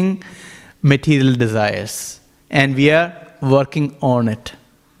recognizing material desires and we are working on it.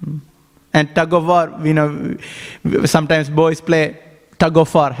 And tug of war, sometimes boys play tug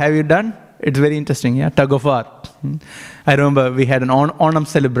of war. Have you done? It's very interesting, yeah, tug of war. I remember we had an Onam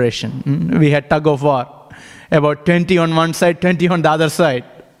celebration. We had tug of war. About 20 on one side, 20 on the other side.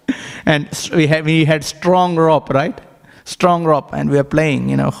 And we had strong rope, right? Strong rope. And we are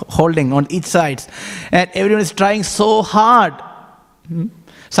playing, holding on each side. And everyone is trying so hard.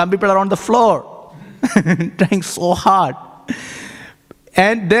 Some people are on the floor, trying so hard.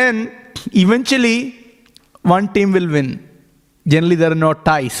 And then eventually one team will win. Generally there are no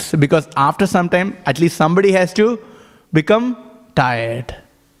ties, because after some time at least somebody has to become tired,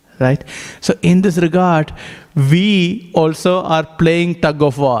 right? So in this regard, we also are playing tug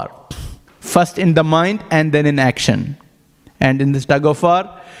of war, first in the mind and then in action. And in this tug of war,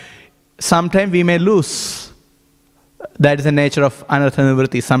 sometimes we may lose. That is the nature of anartha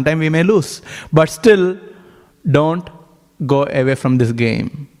nivritti. Sometimes we may lose, but still don't go away from this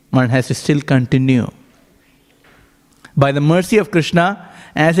game. One has to still continue. By the mercy of Krishna,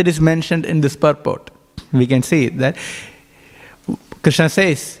 as it is mentioned in this purport, we can see that Krishna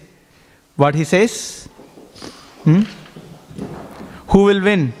says, what he says? Who will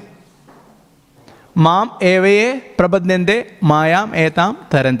win? Mam evaye prabadnende mayam etam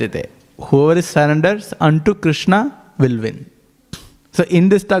tarantite. Whoever surrenders unto Krishna will win. So in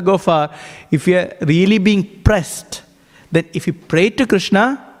this tug of war, if you are really being pressed, then if you pray to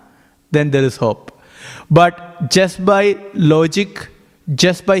Krishna, then there is hope. But just by logic,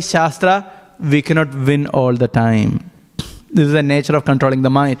 just by Shastra, we cannot win all the time. This is the nature of controlling the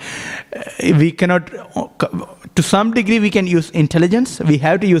mind. We cannot, to some degree we can use intelligence. We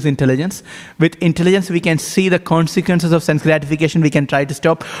have to use intelligence. With intelligence we can see the consequences of sense gratification. We can try to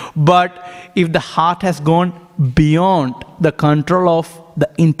stop. But if the heart has gone beyond the control of the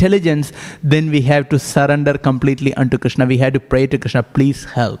intelligence, then we have to surrender completely unto Krishna. We have to pray to Krishna, please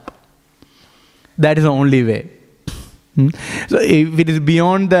help. That is the only way. So if it is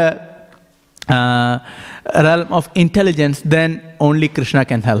beyond the realm of intelligence, then only Krishna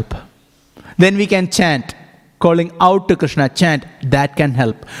can help. Then we can chant, calling out to Krishna, chant, that can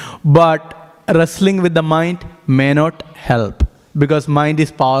help. But wrestling with the mind may not help, because mind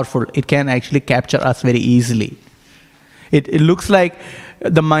is powerful. It can actually capture us very easily. It looks like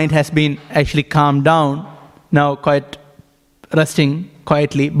the mind has been actually calmed down, now quite resting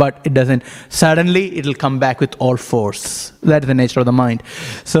quietly, but it doesn't. Suddenly it will come back with all force. That is the nature of the mind.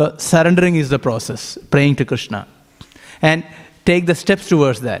 So surrendering is the process, praying to Krishna. And take the steps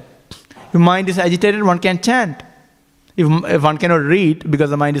towards that. Your mind is agitated, one can chant. If one cannot read because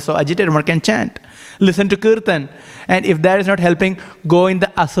the mind is so agitated, one can chant, listen to kirtan. And if that is not helping, go in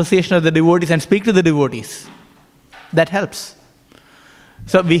the association of the devotees and speak to the devotees. That helps.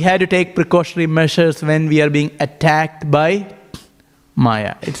 So we had to take precautionary measures when we are being attacked by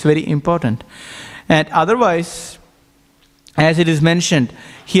Maya. It's very important. And otherwise, as it is mentioned,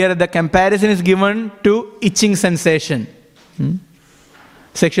 here the comparison is given to itching sensation.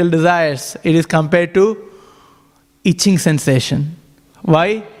 Sexual desires, it is compared to itching sensation.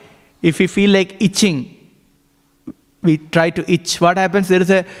 Why? If we feel like itching, we try to itch. What happens? There is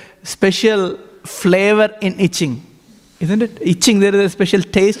a special flavor in itching. Isn't it? Itching, there is a special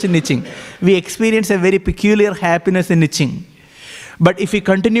taste in itching. We experience a very peculiar happiness in itching. But if we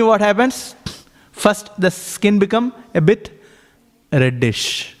continue, what happens? First, the skin become a bit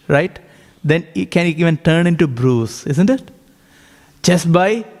reddish, right? Then it can even turn into bruise, isn't it? Just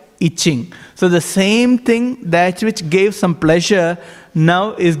by itching. So the same thing, that which gave some pleasure,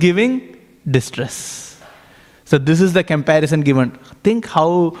 now is giving distress. So this is the comparison given. Think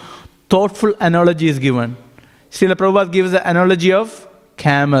how thoughtful analogy is given. Srila Prabhupada gives the analogy of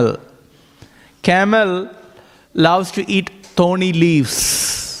camel. Camel loves to eat thorny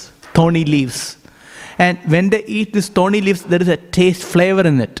leaves. Thorny leaves. And when they eat these thorny leaves, there is a taste, flavor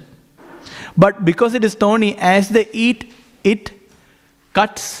in it. But because it is thorny, as they eat, it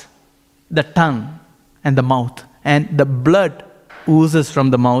cuts the tongue and the mouth. And the blood oozes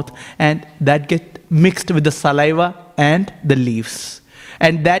from the mouth. And that gets mixed with the saliva and the leaves.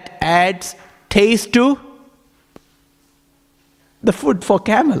 And that adds taste to the food for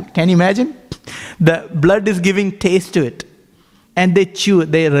camel. Can you imagine? The blood is giving taste to it. And they chew,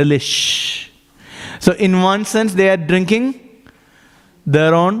 they relish. So in one sense, they are drinking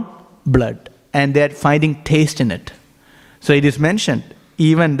their own blood. And they are finding taste in it. So it is mentioned,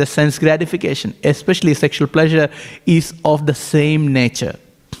 even the sense gratification, especially sexual pleasure, is of the same nature.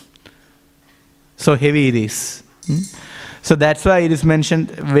 So heavy it is. So that's why it is mentioned,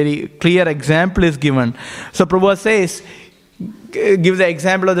 very clear example is given. So Prabhupada says, gives the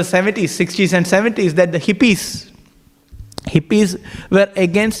example of the 70s, 60s and 70s, that the hippies were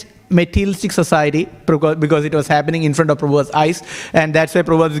against materialistic society because it was happening in front of Prabhupada's eyes. And that's why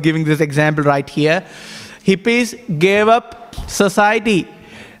Prabhupada is giving this example right here. Hippies gave up society.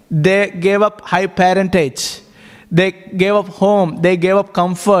 They gave up high parentage. They gave up home. They gave up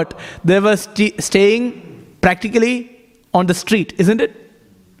comfort. They were staying practically on the street, isn't it?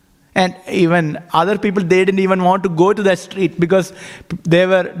 And even other people, they didn't even want to go to that street because they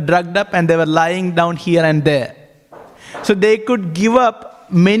were drugged up and they were lying down here and there. So they could give up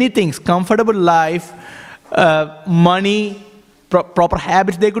many things, comfortable life, money, proper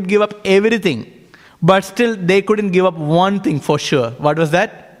habits. They could give up everything. But still, they couldn't give up one thing for sure. What was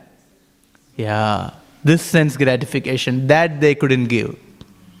that? Yeah, this sense gratification, that they couldn't give.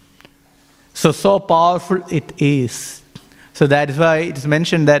 So powerful it is. So that is why it is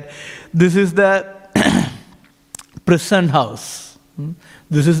mentioned that this is the prison house.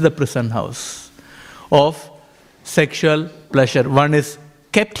 This is the prison house of sexual pleasure. One is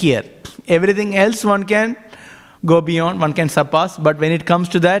kept here. Everything else one can go beyond, one can surpass. But when it comes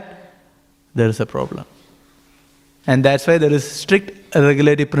to that, there is a problem. And that's why there is strict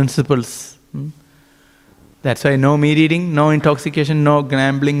regulative principles. That's why no meat eating, no intoxication, no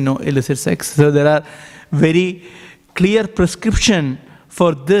gambling, no illicit sex. So there are very clear prescription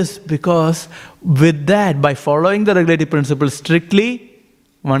for this, because with that, by following the regulative principles strictly,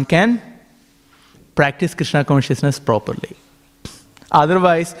 one can practice Krishna consciousness properly.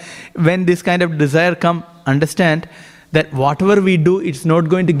 Otherwise, when this kind of desire come, understand that whatever we do, it's not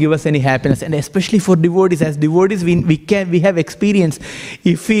going to give us any happiness. And especially for devotees, as devotees, we have experience.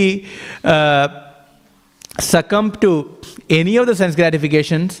 If we succumb to any of the sense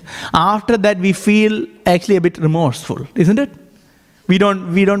gratifications, after that we feel actually a bit remorseful, isn't it? We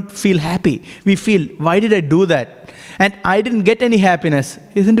don't feel happy. We feel, why did I do that? And I didn't get any happiness.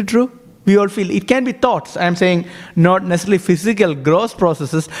 Isn't it true? We all feel. It can be thoughts. I'm saying not necessarily physical, gross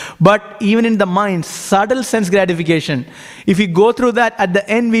processes, but even in the mind, subtle sense gratification. If we go through that, at the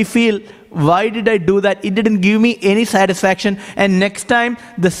end we feel, why did I do that? It didn't give me any satisfaction. And next time,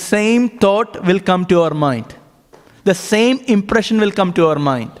 the same thought will come to our mind. The same impression will come to our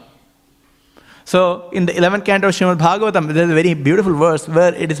mind. So, in the 11th canto of Srimad Bhagavatam, there's a very beautiful verse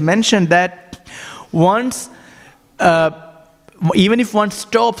where it is mentioned that once, even if one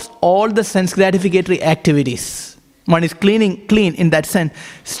stops all the sense gratificatory activities, one is clean in that sense,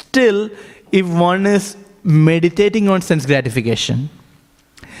 still, if one is meditating on sense gratification,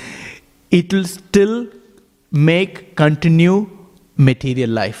 it will still continue material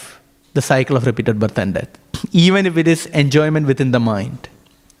life, the cycle of repeated birth and death. even if it is enjoyment within the mind.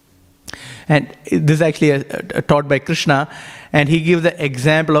 And this is actually taught by Krishna, and he gives the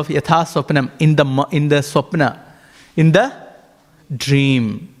example of yatha swapnam, in the swapna, in the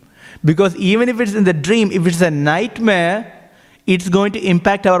dream. Because even if it's in the dream, if it's a nightmare, it's going to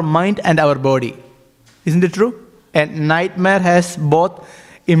impact our mind and our body. Isn't it true? And nightmare has both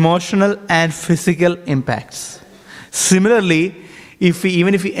emotional and physical impacts. Similarly,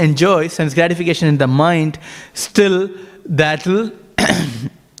 even if we enjoy sense gratification in the mind, still that will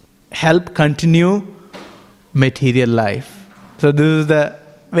help continue material life. So this is the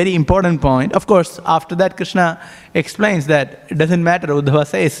very important point. Of course, after that Krishna explains that it doesn't matter, Uddhava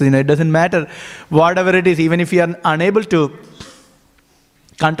says, it doesn't matter whatever it is, even if you are unable to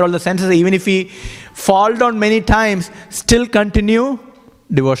control the senses, even if we fall down many times, still continue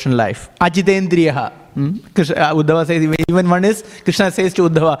devotional life. Ajitendriyaha. Uddhava says, even one is, Krishna says to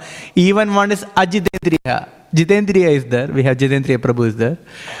Uddhava, even one is Ajitendriyaha. Jitendriya is there, we have Jitendriya Prabhu is there,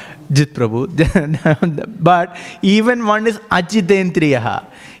 Jit Prabhu. But even one is Ajitendriyaha.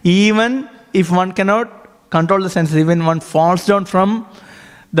 Even if one cannot control the senses, even one falls down from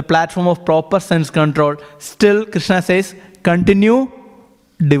the platform of proper sense control, still Krishna says, continue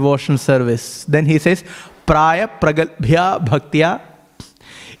devotional service. Then he says, Praya pragalbhya bhaktya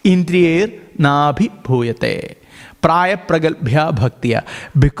indriyer nabhi bhuyate. Praya pragalbhya bhaktya.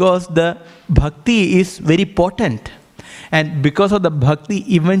 Because the bhakti is very potent. And because of the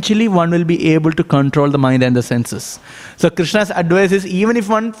bhakti, eventually one will be able to control the mind and the senses. So Krishna's advice is, even if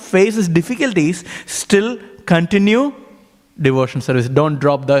one faces difficulties, still continue devotion service. Don't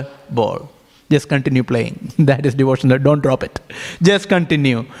drop the ball. Just continue playing. That is devotion. Don't drop it. Just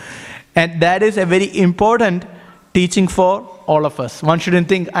continue. And that is a very important teaching for all of us. One shouldn't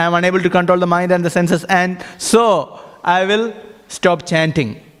think, I am unable to control the mind and the senses, and so I will stop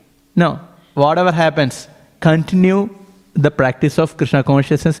chanting. No. Whatever happens, continue the practice of Krishna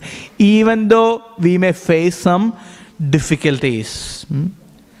consciousness, even though we may face some difficulties.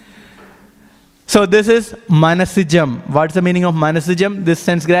 So this is manasijam. What's the meaning of manasijam? This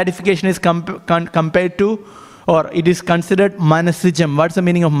sense gratification is compared to, or it is considered manasijam. What's the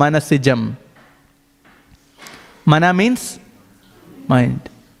meaning of manasijam? Mana means mind.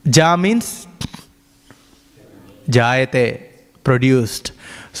 Ja means jayate, produced.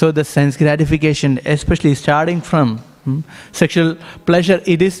 So the sense gratification, especially starting from sexual pleasure,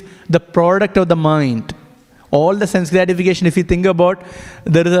 it is the product of the mind. All the sense gratification, if you think about,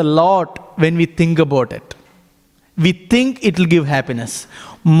 there is a lot when we think about it. We think it will give happiness.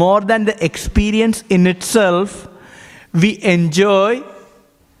 More than the experience in itself, we enjoy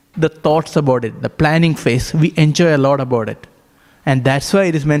the thoughts about it, the planning phase. We enjoy a lot about it. And that's why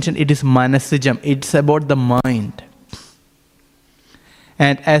it is mentioned, it is manasijam. It's about the mind.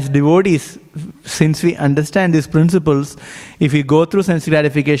 And as devotees, since we understand these principles, if we go through sense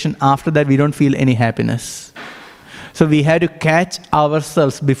gratification, after that we don't feel any happiness. So we have to catch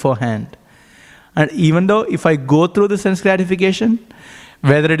ourselves beforehand. And even though if I go through the sense gratification,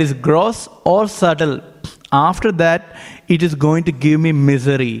 whether it is gross or subtle, after that it is going to give me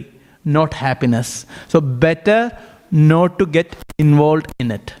misery, not happiness. So better not to get involved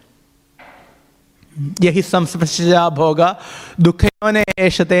in it. Yahi samspashya bhoga dukhayone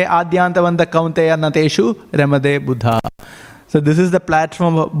eshate adyantavanta kaunteya nateshu ramade buddha. So this is the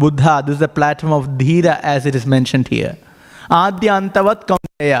platform of Buddha, this is the platform of Dhira as it is mentioned here. Adyantavat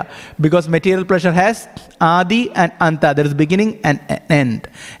kaunteya, because material pleasure has Adi and Anta, there is beginning and end.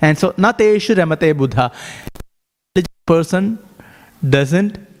 And so nateshu ramate buddha. The person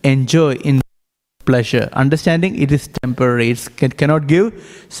doesn't enjoy in pleasure. Understanding it is temporary. It cannot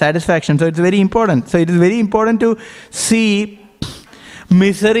give satisfaction. So it's very important. So it is very important to see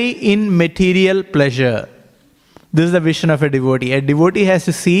misery in material pleasure. This is the vision of a devotee. A devotee has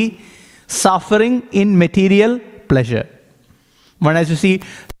to see suffering in material pleasure. One has to see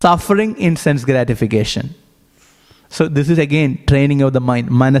suffering in sense gratification. So this is again training of the mind,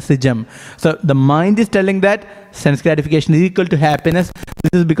 manasijam. So the mind is telling that sense gratification is equal to happiness.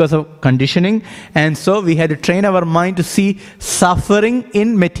 This is because of conditioning. And so we had to train our mind to see suffering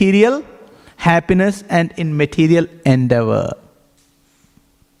in material happiness and in material endeavor.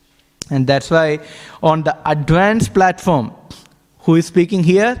 And that's why on the advanced platform, who is speaking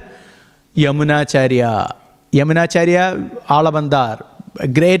here? Yamunacharya. Yamunacharya Alabandar, a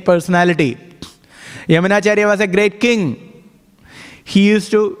great personality. Yamunacharya was a great king. He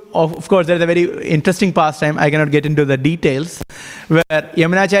used to, of course, there's a very interesting pastime, I cannot get into the details, where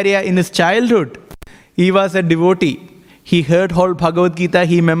Yamunacharya in his childhood, he was a devotee. He heard whole Bhagavad Gita,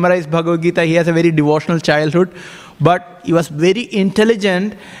 he memorized Bhagavad Gita, he has a very devotional childhood. but he was very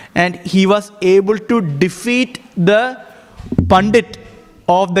intelligent and he was able to defeat the Pandit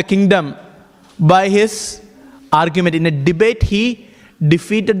of the kingdom by his argument. In a debate, he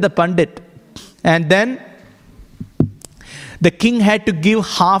defeated the Pandit. And then the king had to give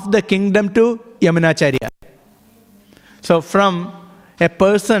half the kingdom to Yamunacharya. So from a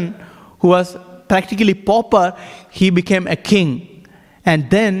person who was practically pauper, he became a king. And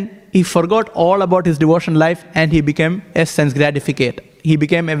then he forgot all about his devotion life and he became a sense gratificate. He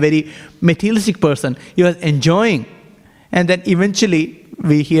became a very materialistic person. He was enjoying. And then eventually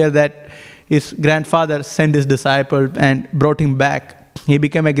we hear that his grandfather sent his disciple and brought him back. He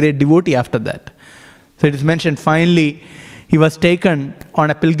became a great devotee after that. So it is mentioned finally he was taken on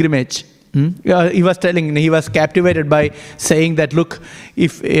a pilgrimage. He was captivated by saying that, look,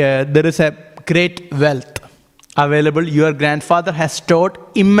 if there is a great wealth available, your grandfather has stored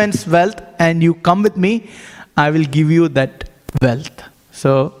immense wealth and you come with me, I will give you that wealth.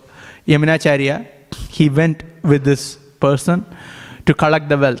 So Yamunacharya, he went with this person to collect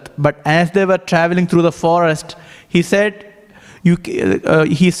the wealth. But as they were traveling through the forest, he said to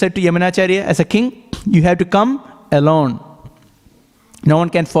Yamunacharya, as a king, you have to come alone. No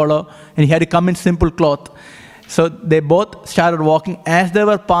one can follow, and he had to come in simple cloth. So they both started walking. As they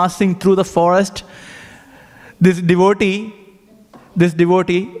were passing through the forest, this devotee,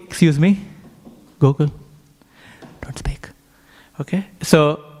 excuse me, Gokul, don't speak. Okay?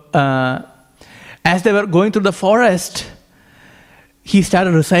 So, as they were going through the forest, he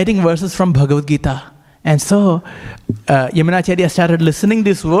started reciting verses from Bhagavad Gita. And so, Yamunacharya started listening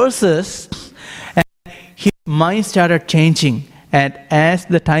these verses, and his mind started changing. And as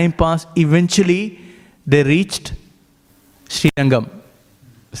the time passed, eventually they reached Srirangam.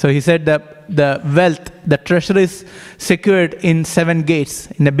 So he said that the wealth, the treasure is secured in 7 gates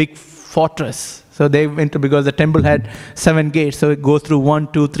in a big fortress. So they went to, because the temple had 7 gates. So it goes through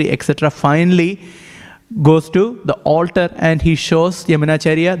 1, 2, 3, etc. Finally goes to the altar and he shows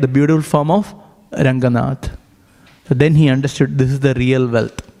Yamunacharya the beautiful form of Ranganath. So then he understood this is the real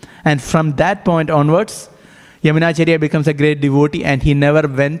wealth. And from that point onwards, Yamunacharya becomes a great devotee and he never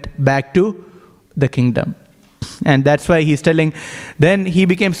went back to the kingdom. And that's why he's telling, then he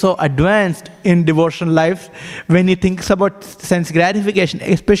became so advanced in devotional life when he thinks about sense gratification,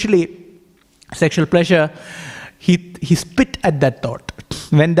 especially sexual pleasure, he spit at that thought.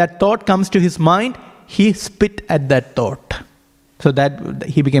 When that thought comes to his mind, he spit at that thought. So that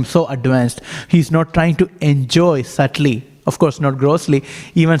he became so advanced. He's not trying to enjoy subtly. Of course, not grossly.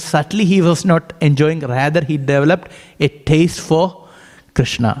 Even subtly, he was not enjoying. Rather, he developed a taste for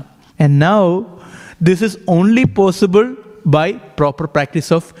Krishna. And now, this is only possible by proper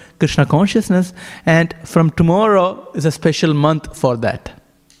practice of Krishna consciousness. And from tomorrow is a special month for that.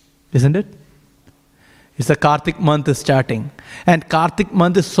 Isn't it? It's the Kartik month is starting. And Kartik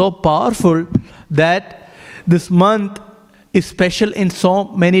month is so powerful that this month is special in so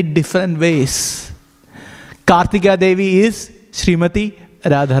many different ways. Kartika Devi is Srimati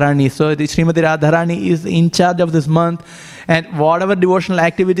Radharani. So the Srimati Radharani is in charge of this month. And whatever devotional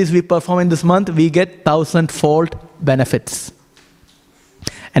activities we perform in this month, we get 1,000-fold benefits.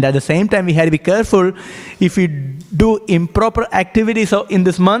 And at the same time, we have to be careful. If we do improper activities in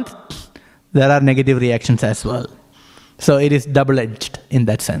this month, there are negative reactions as well. So it is double-edged in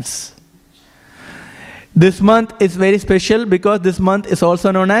that sense. This month is very special because this month is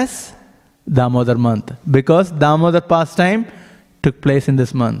also known as Damodar month, because Damodar pastime took place in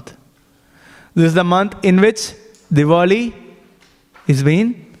this month. This is the month in which Diwali is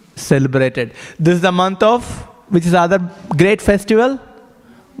being celebrated. This is the month of, which is other great festival,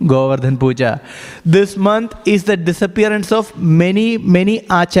 Govardhan Puja. This month is the disappearance of many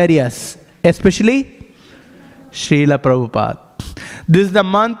acharyas, especially Srila Prabhupada. This is the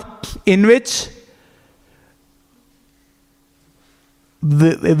month in which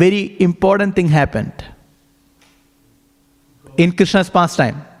a very important thing happened in Krishna's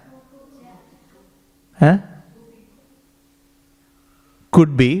pastime.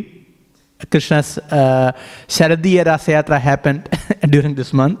 Could be. Krishna's Sharadiya Rasayatra happened during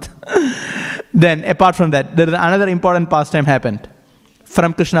this month. Then, apart from that, there is another important pastime happened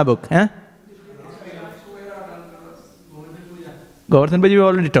from Krishna book. Govardhan Puja we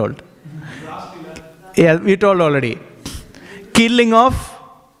already told. Yeah, we told already. Killing of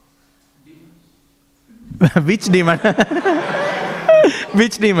which demon?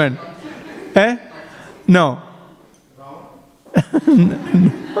 Which demon? No.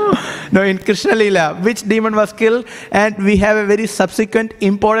 No, in Krishna Leela, which demon was killed? And we have a very subsequent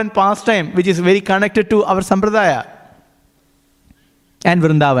important pastime which is very connected to our Sampradaya and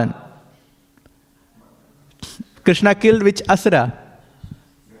Vrindavan. Krishna killed which asura?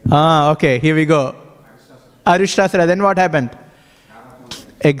 Okay, here we go. Arishtasura. Then what happened?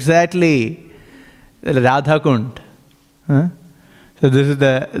 Exactly. Radha Kund. So this is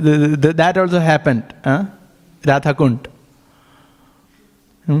that also happened. Radha Kund.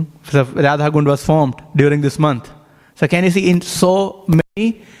 So Radha Kund was formed during this month. So can you see, in so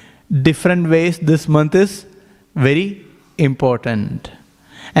many different ways this month is very important.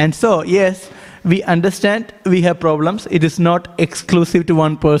 And so, yes, we understand we have problems. It is not exclusive to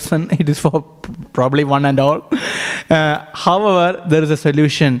one person. It is for probably one and all. However, there is a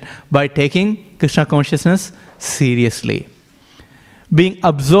solution by taking Krishna consciousness seriously. Being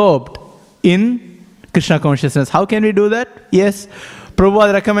absorbed in Krishna consciousness. How can we do that? Yes,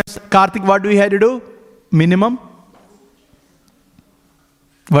 Prabhupada recommends, Kartik, what do we have to do? Minimum.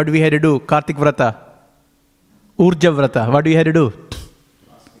 What do we have to do? Kartik Vrata. Urja Vrata. What do we have to do?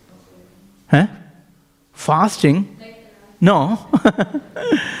 Fasting? No.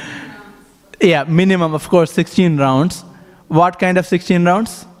 Yeah, minimum, of course, 16 rounds. What kind of 16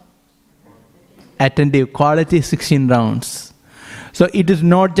 rounds? Attentive, quality 16 rounds. So it is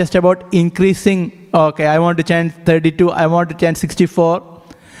not just about increasing, okay, I want to chant 32, I want to chant 64.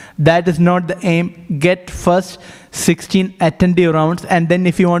 That is not the aim. Get first 16 attentive rounds, and then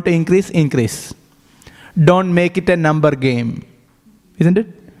if you want to increase, increase. Don't make it a number game. Isn't it?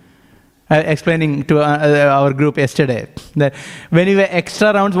 Explaining to our group yesterday that when we have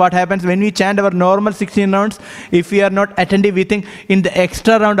extra rounds, what happens when we chant our normal 16 rounds, if we are not attentive, we think in the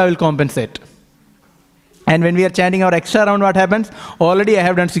extra round I will compensate. And when we are chanting our extra round, what happens? Already I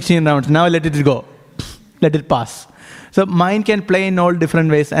have done 16 rounds, now let it go, let it pass. So mind can play in all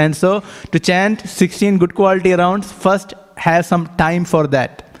different ways, and so to chant 16 good quality rounds, first have some time for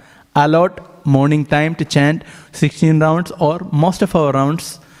that. Allot morning time to chant 16 rounds or most of our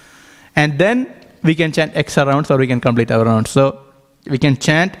rounds. And then we can chant extra rounds or we can complete our rounds. So we can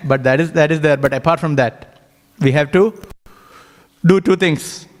chant, but that is there. But apart from that, we have to do two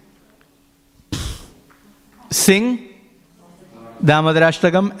things. Sing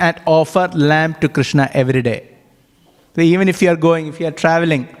Damodarashtakam and offer lamb to Krishna every day. So even if you are going, if you are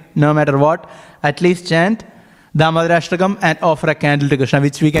traveling, no matter what, at least chant Damodarashtakam and offer a candle to Krishna,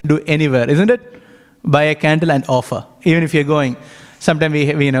 which we can do anywhere, isn't it? Buy a candle and offer, even if you are going. Sometimes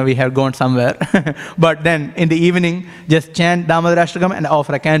we have gone somewhere, but then in the evening, just chant Damodarashtakam and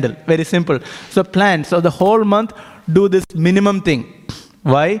offer a candle. Very simple. So plan. So the whole month, do this minimum thing.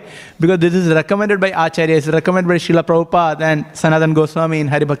 Why? Because this is recommended by Acharya, it's recommended by Srila Prabhupada and Sanatana Goswami in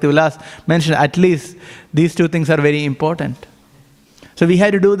Hari Bhakti Vilas. Mentioned at least these two things are very important. So we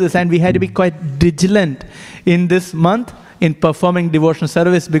had to do this, and we had to be quite vigilant in this month in performing devotional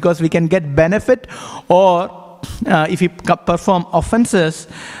service, because we can get benefit, or if we perform offenses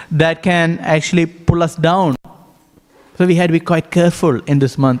that can actually pull us down. So we had to be quite careful in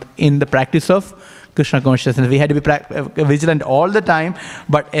this month in the practice of Krishna consciousness. We had to be vigilant all the time,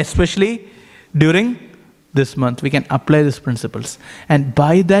 but especially during this month, we can apply these principles. And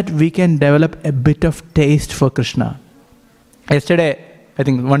by that, we can develop a bit of taste for Krishna. Yesterday, I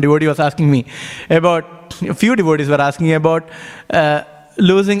think one devotee was asking me about, a few devotees were asking about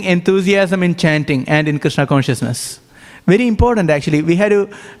losing enthusiasm in chanting and in Krishna consciousness. Very important actually.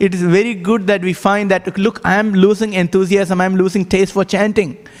 It is very good that we find that, look, I am losing enthusiasm, I am losing taste for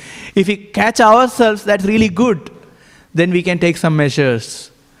chanting. If we catch ourselves, that's really good. Then we can take some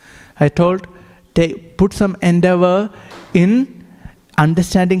measures. I told, put some endeavor in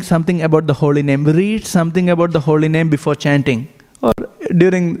understanding something about the holy name. Read something about the holy name before chanting. Or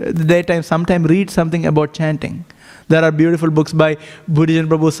during the daytime, sometime read something about chanting. There are beautiful books by Buddhism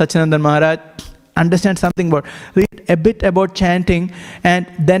Prabhu, Sachinandan Maharaj. Understand something about, read a bit about chanting, and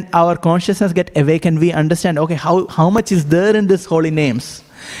then our consciousness get awakened. We understand, okay, how much is there in these holy names.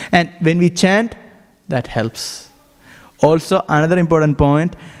 And when we chant, that helps. Also, another important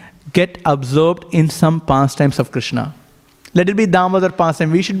point, get absorbed in some pastimes of Krishna. Let it be Damodar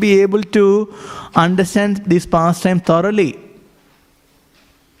pastime. We should be able to understand this pastime thoroughly.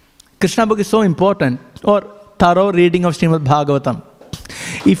 Krishna book is so important, or thorough reading of Srimad Bhagavatam.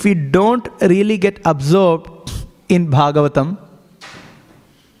 If we don't really get absorbed in Bhagavatam,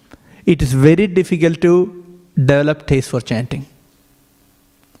 it is very difficult to develop taste for chanting.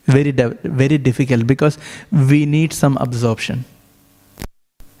 Very difficult, because we need some absorption.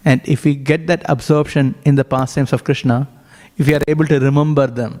 And if we get that absorption in the pastimes of Krishna, if we are able to remember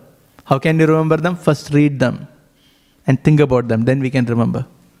them, how can you remember them? First read them and think about them, then we can remember.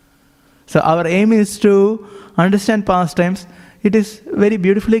 So our aim is to understand pastimes. It is very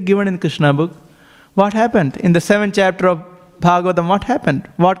beautifully given in Krishna book. What happened in the 7th chapter of Bhagavatam, what happened?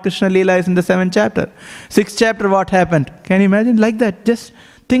 What Krishna Leela is in the 7th chapter? 6th chapter, what happened? Can you imagine? Like that. Just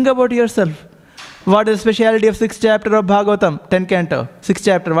think about yourself. What is the speciality of 6th chapter of Bhagavatam? 10th canto. 6th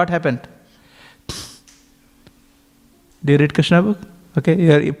chapter, what happened? Do you read Krishna book? Okay,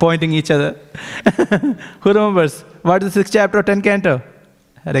 you're pointing each other. Who remembers? What is the 6th chapter of 10th canto?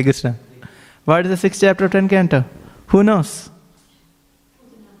 Hare Krishna. What is the 6th chapter of 10th canto? Who knows?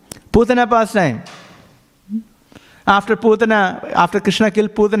 Putana pastime. After Krishna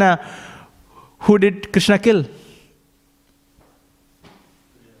killed Putana, who did Krishna kill?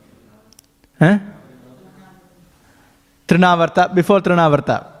 Huh? Trinavarta, before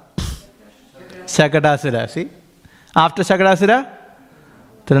Trinavarta. Shakadasura, see? After Shakadasura,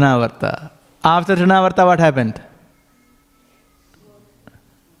 Trinavarta. After Trinavarta, what happened?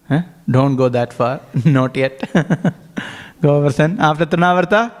 Huh? Don't go that far, not yet. Go over, son. After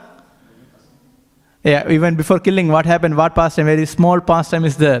Trinavarta? Yeah, even before killing, what happened? What pastime? Very small pastime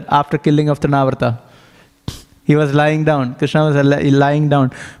is there after killing of Trinavarta. He was lying down. Krishna was lying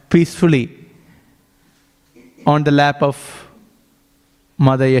down peacefully on the lap of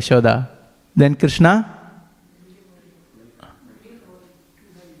Mother Yashoda. Then Krishna?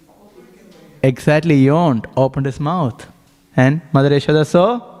 Exactly, yawned, opened his mouth. And Mother Yashoda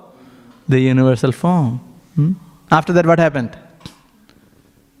saw the universal form. After that, what happened?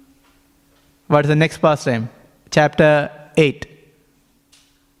 What is the next pastime? Chapter 8.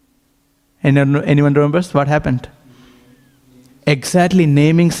 Anyone remembers what happened? Exactly,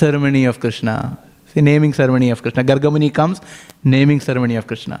 naming ceremony of Krishna. See, naming ceremony of Krishna. Gargamuni comes, naming ceremony of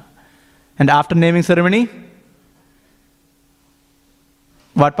Krishna. And after naming ceremony,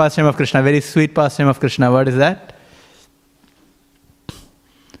 what pastime of Krishna? Very sweet pastime of Krishna. What is that?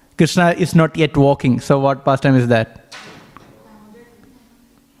 Krishna is not yet walking. So what pastime is that?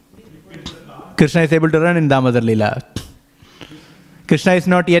 Krishna is able to run in Damodar Leela. Krishna is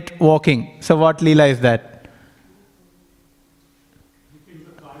not yet walking. So what Leela is that?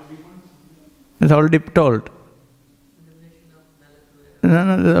 It's already told.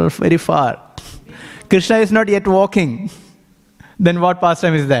 No, very far. Krishna is not yet walking. Then what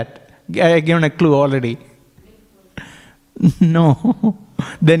pastime is that? I have given a clue already. No.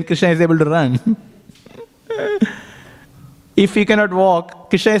 Then Krishna is able to run. If he cannot walk,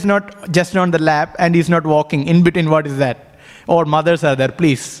 Krishna is not just on the lap and he is not walking. In between, what is that? Or mothers are there,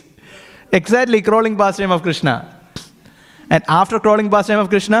 please. Exactly, crawling pastime of Krishna. And after crawling pastime of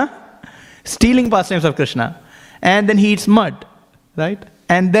Krishna, stealing pastimes of Krishna. And then he eats mud, right?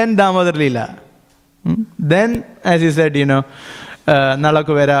 And then Damodar Leela. Then, as you said,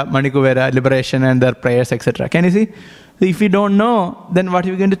 Nalakuvera, Manikuvera, liberation and their prayers, etc. Can you see? If you don't know, then what are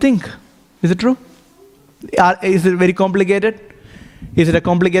you going to think? Is it true? Is it very complicated? Is it a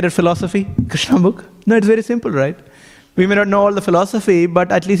complicated philosophy, Krishna book? No, it's very simple, right? We may not know all the philosophy,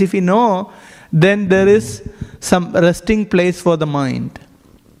 but at least if we know, then there is some resting place for the mind.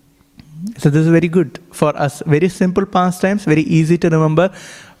 So this is very good for us. Very simple pastimes, very easy to remember,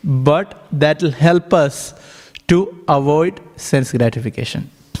 but that will help us to avoid sense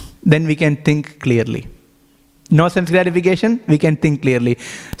gratification. Then we can think clearly. No sense gratification, we can think clearly.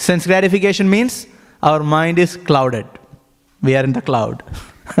 Sense gratification means our mind is clouded. We are in the cloud.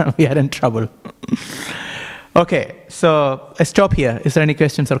 We are in trouble. Okay, so I stop here. Is there any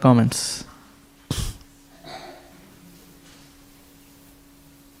questions or comments?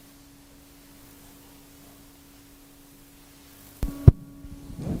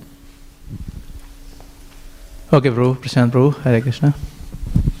 Okay, Prabhu, Prashant Prabhu, Hare Krishna.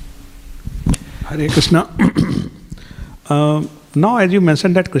 Hare Krishna. Now, as you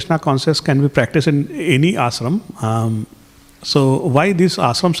mentioned that Krishna consciousness can be practiced in any ashram, so why these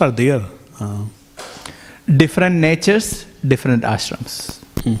ashrams are there? Different natures, different ashrams.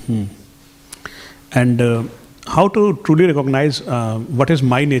 Mm-hmm. And how to truly recognize what is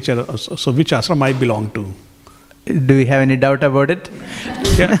my nature, so which ashram I belong to? Do you have any doubt about it?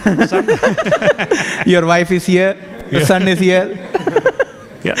 Yeah. Your wife is here, the son is here.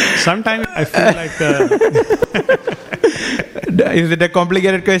 Yeah, sometimes I feel like... Is it a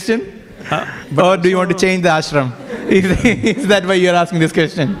complicated question? Or do you want to change the ashram? Is that why you're asking this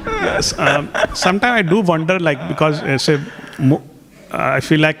question? Yes. Sometimes I do wonder, like, because I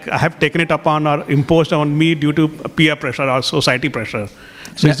feel like I have taken it upon or imposed on me due to peer pressure or society pressure.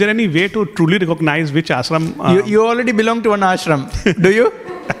 So is there any way to truly recognize which ashram? You already belong to an ashram. Do you?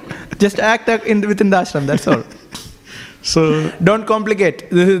 Just act within the ashram, that's all. So Don't complicate.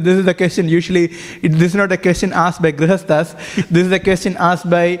 This is the question. Usually, this is not a question asked by grihasthas. This is a question asked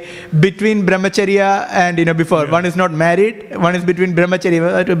by between brahmacharya and before. One is not married. One is between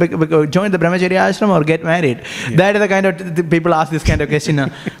brahmacharya. Join the brahmacharya ashram or get married. That is the kind of people ask this kind of question.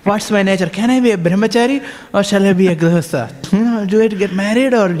 What's my nature? Can I be a brahmachari or shall I be a grihastha? Do I get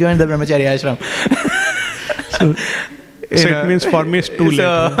married or join the brahmacharya ashram? So it means for me it's too late.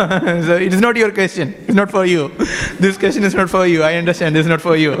 So it is not your question. It's not for you. This question is not for you. I understand. This is not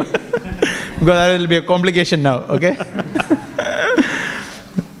for you. Because there will be a complication now. Okay?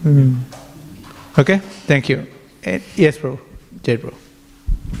 Okay? Thank you. Yes, bro. Jai, bro.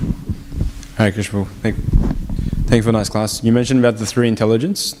 Hare Krishna. Thank you for a nice class. You mentioned about the 3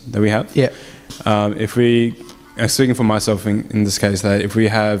 intelligence that we have. Yeah. If we, speaking for myself in this case, that if we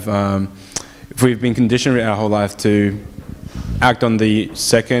have, if we've been conditioned our whole life to act on the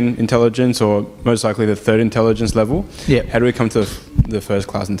 2nd intelligence or most likely the 3rd intelligence level, yeah. How do we come to the 1st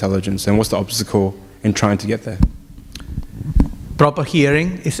class intelligence, and what's the obstacle in trying to get there? Proper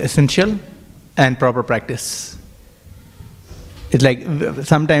hearing is essential and proper practice. It's like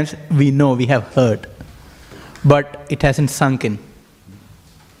sometimes we know we have heard, but it hasn't sunk in.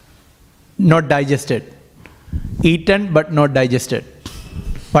 Not digested. Eaten but not digested.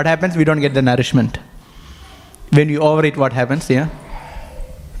 What happens? We don't get the nourishment. When you overeat, what happens? Yeah?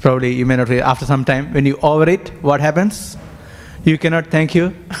 Probably you may not realize. After some time, when you overeat, what happens? You cannot thank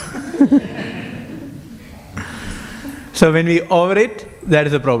you. So when we overeat, that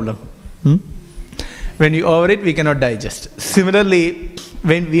is a problem. When you overeat, we cannot digest. Similarly,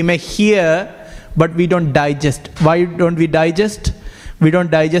 when we may hear, but we don't digest. Why don't we digest? We don't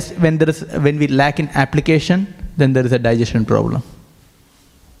digest when we lack in application, then there is a digestion problem.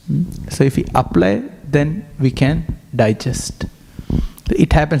 So if we apply, then we can digest.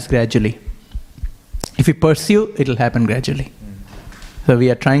 It happens gradually. If we pursue, it will happen gradually. So we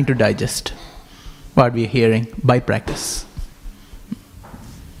are trying to digest what we are hearing by practice.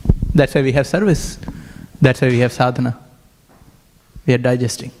 That's why we have service. That's why we have sadhana. We are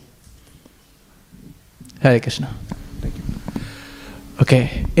digesting. Hare Krishna. Thank you.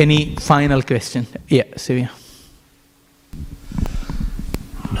 Okay, any final question? Yeah, Sivya.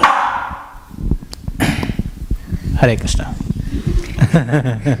 Hare Krishna.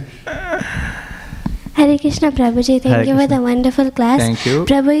 Hare Krishna, Prabhuji. Thank you for the wonderful class. Thank you.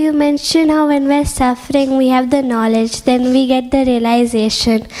 Prabhu, you mentioned how when we're suffering, we have the knowledge, then we get the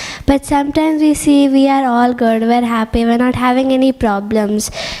realization. But sometimes we see we are all good, we're happy, we're not having any problems,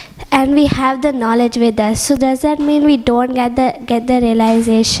 and we have the knowledge with us. So does that mean we don't get the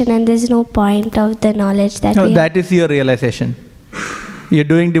realization, and there's no point of the knowledge that we have? That is your realization. You're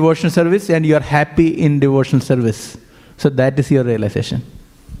doing devotional service and you're happy in devotional service. So that is your realization.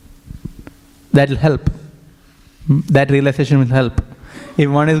 That will help. That realization will help. If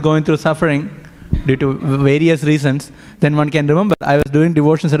one is going through suffering due to various reasons, then one can remember, I was doing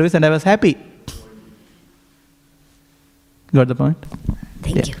devotional service and I was happy. Got the point?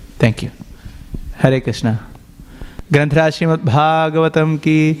 Thank you. Thank you. Hare Krishna. ग्रंथराज Shrimad Bhagavatam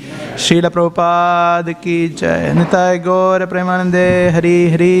की श्रील प्रभुपाद की जय। निताय गौर प्रेमानंदे हरि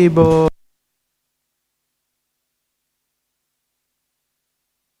हरि बोल।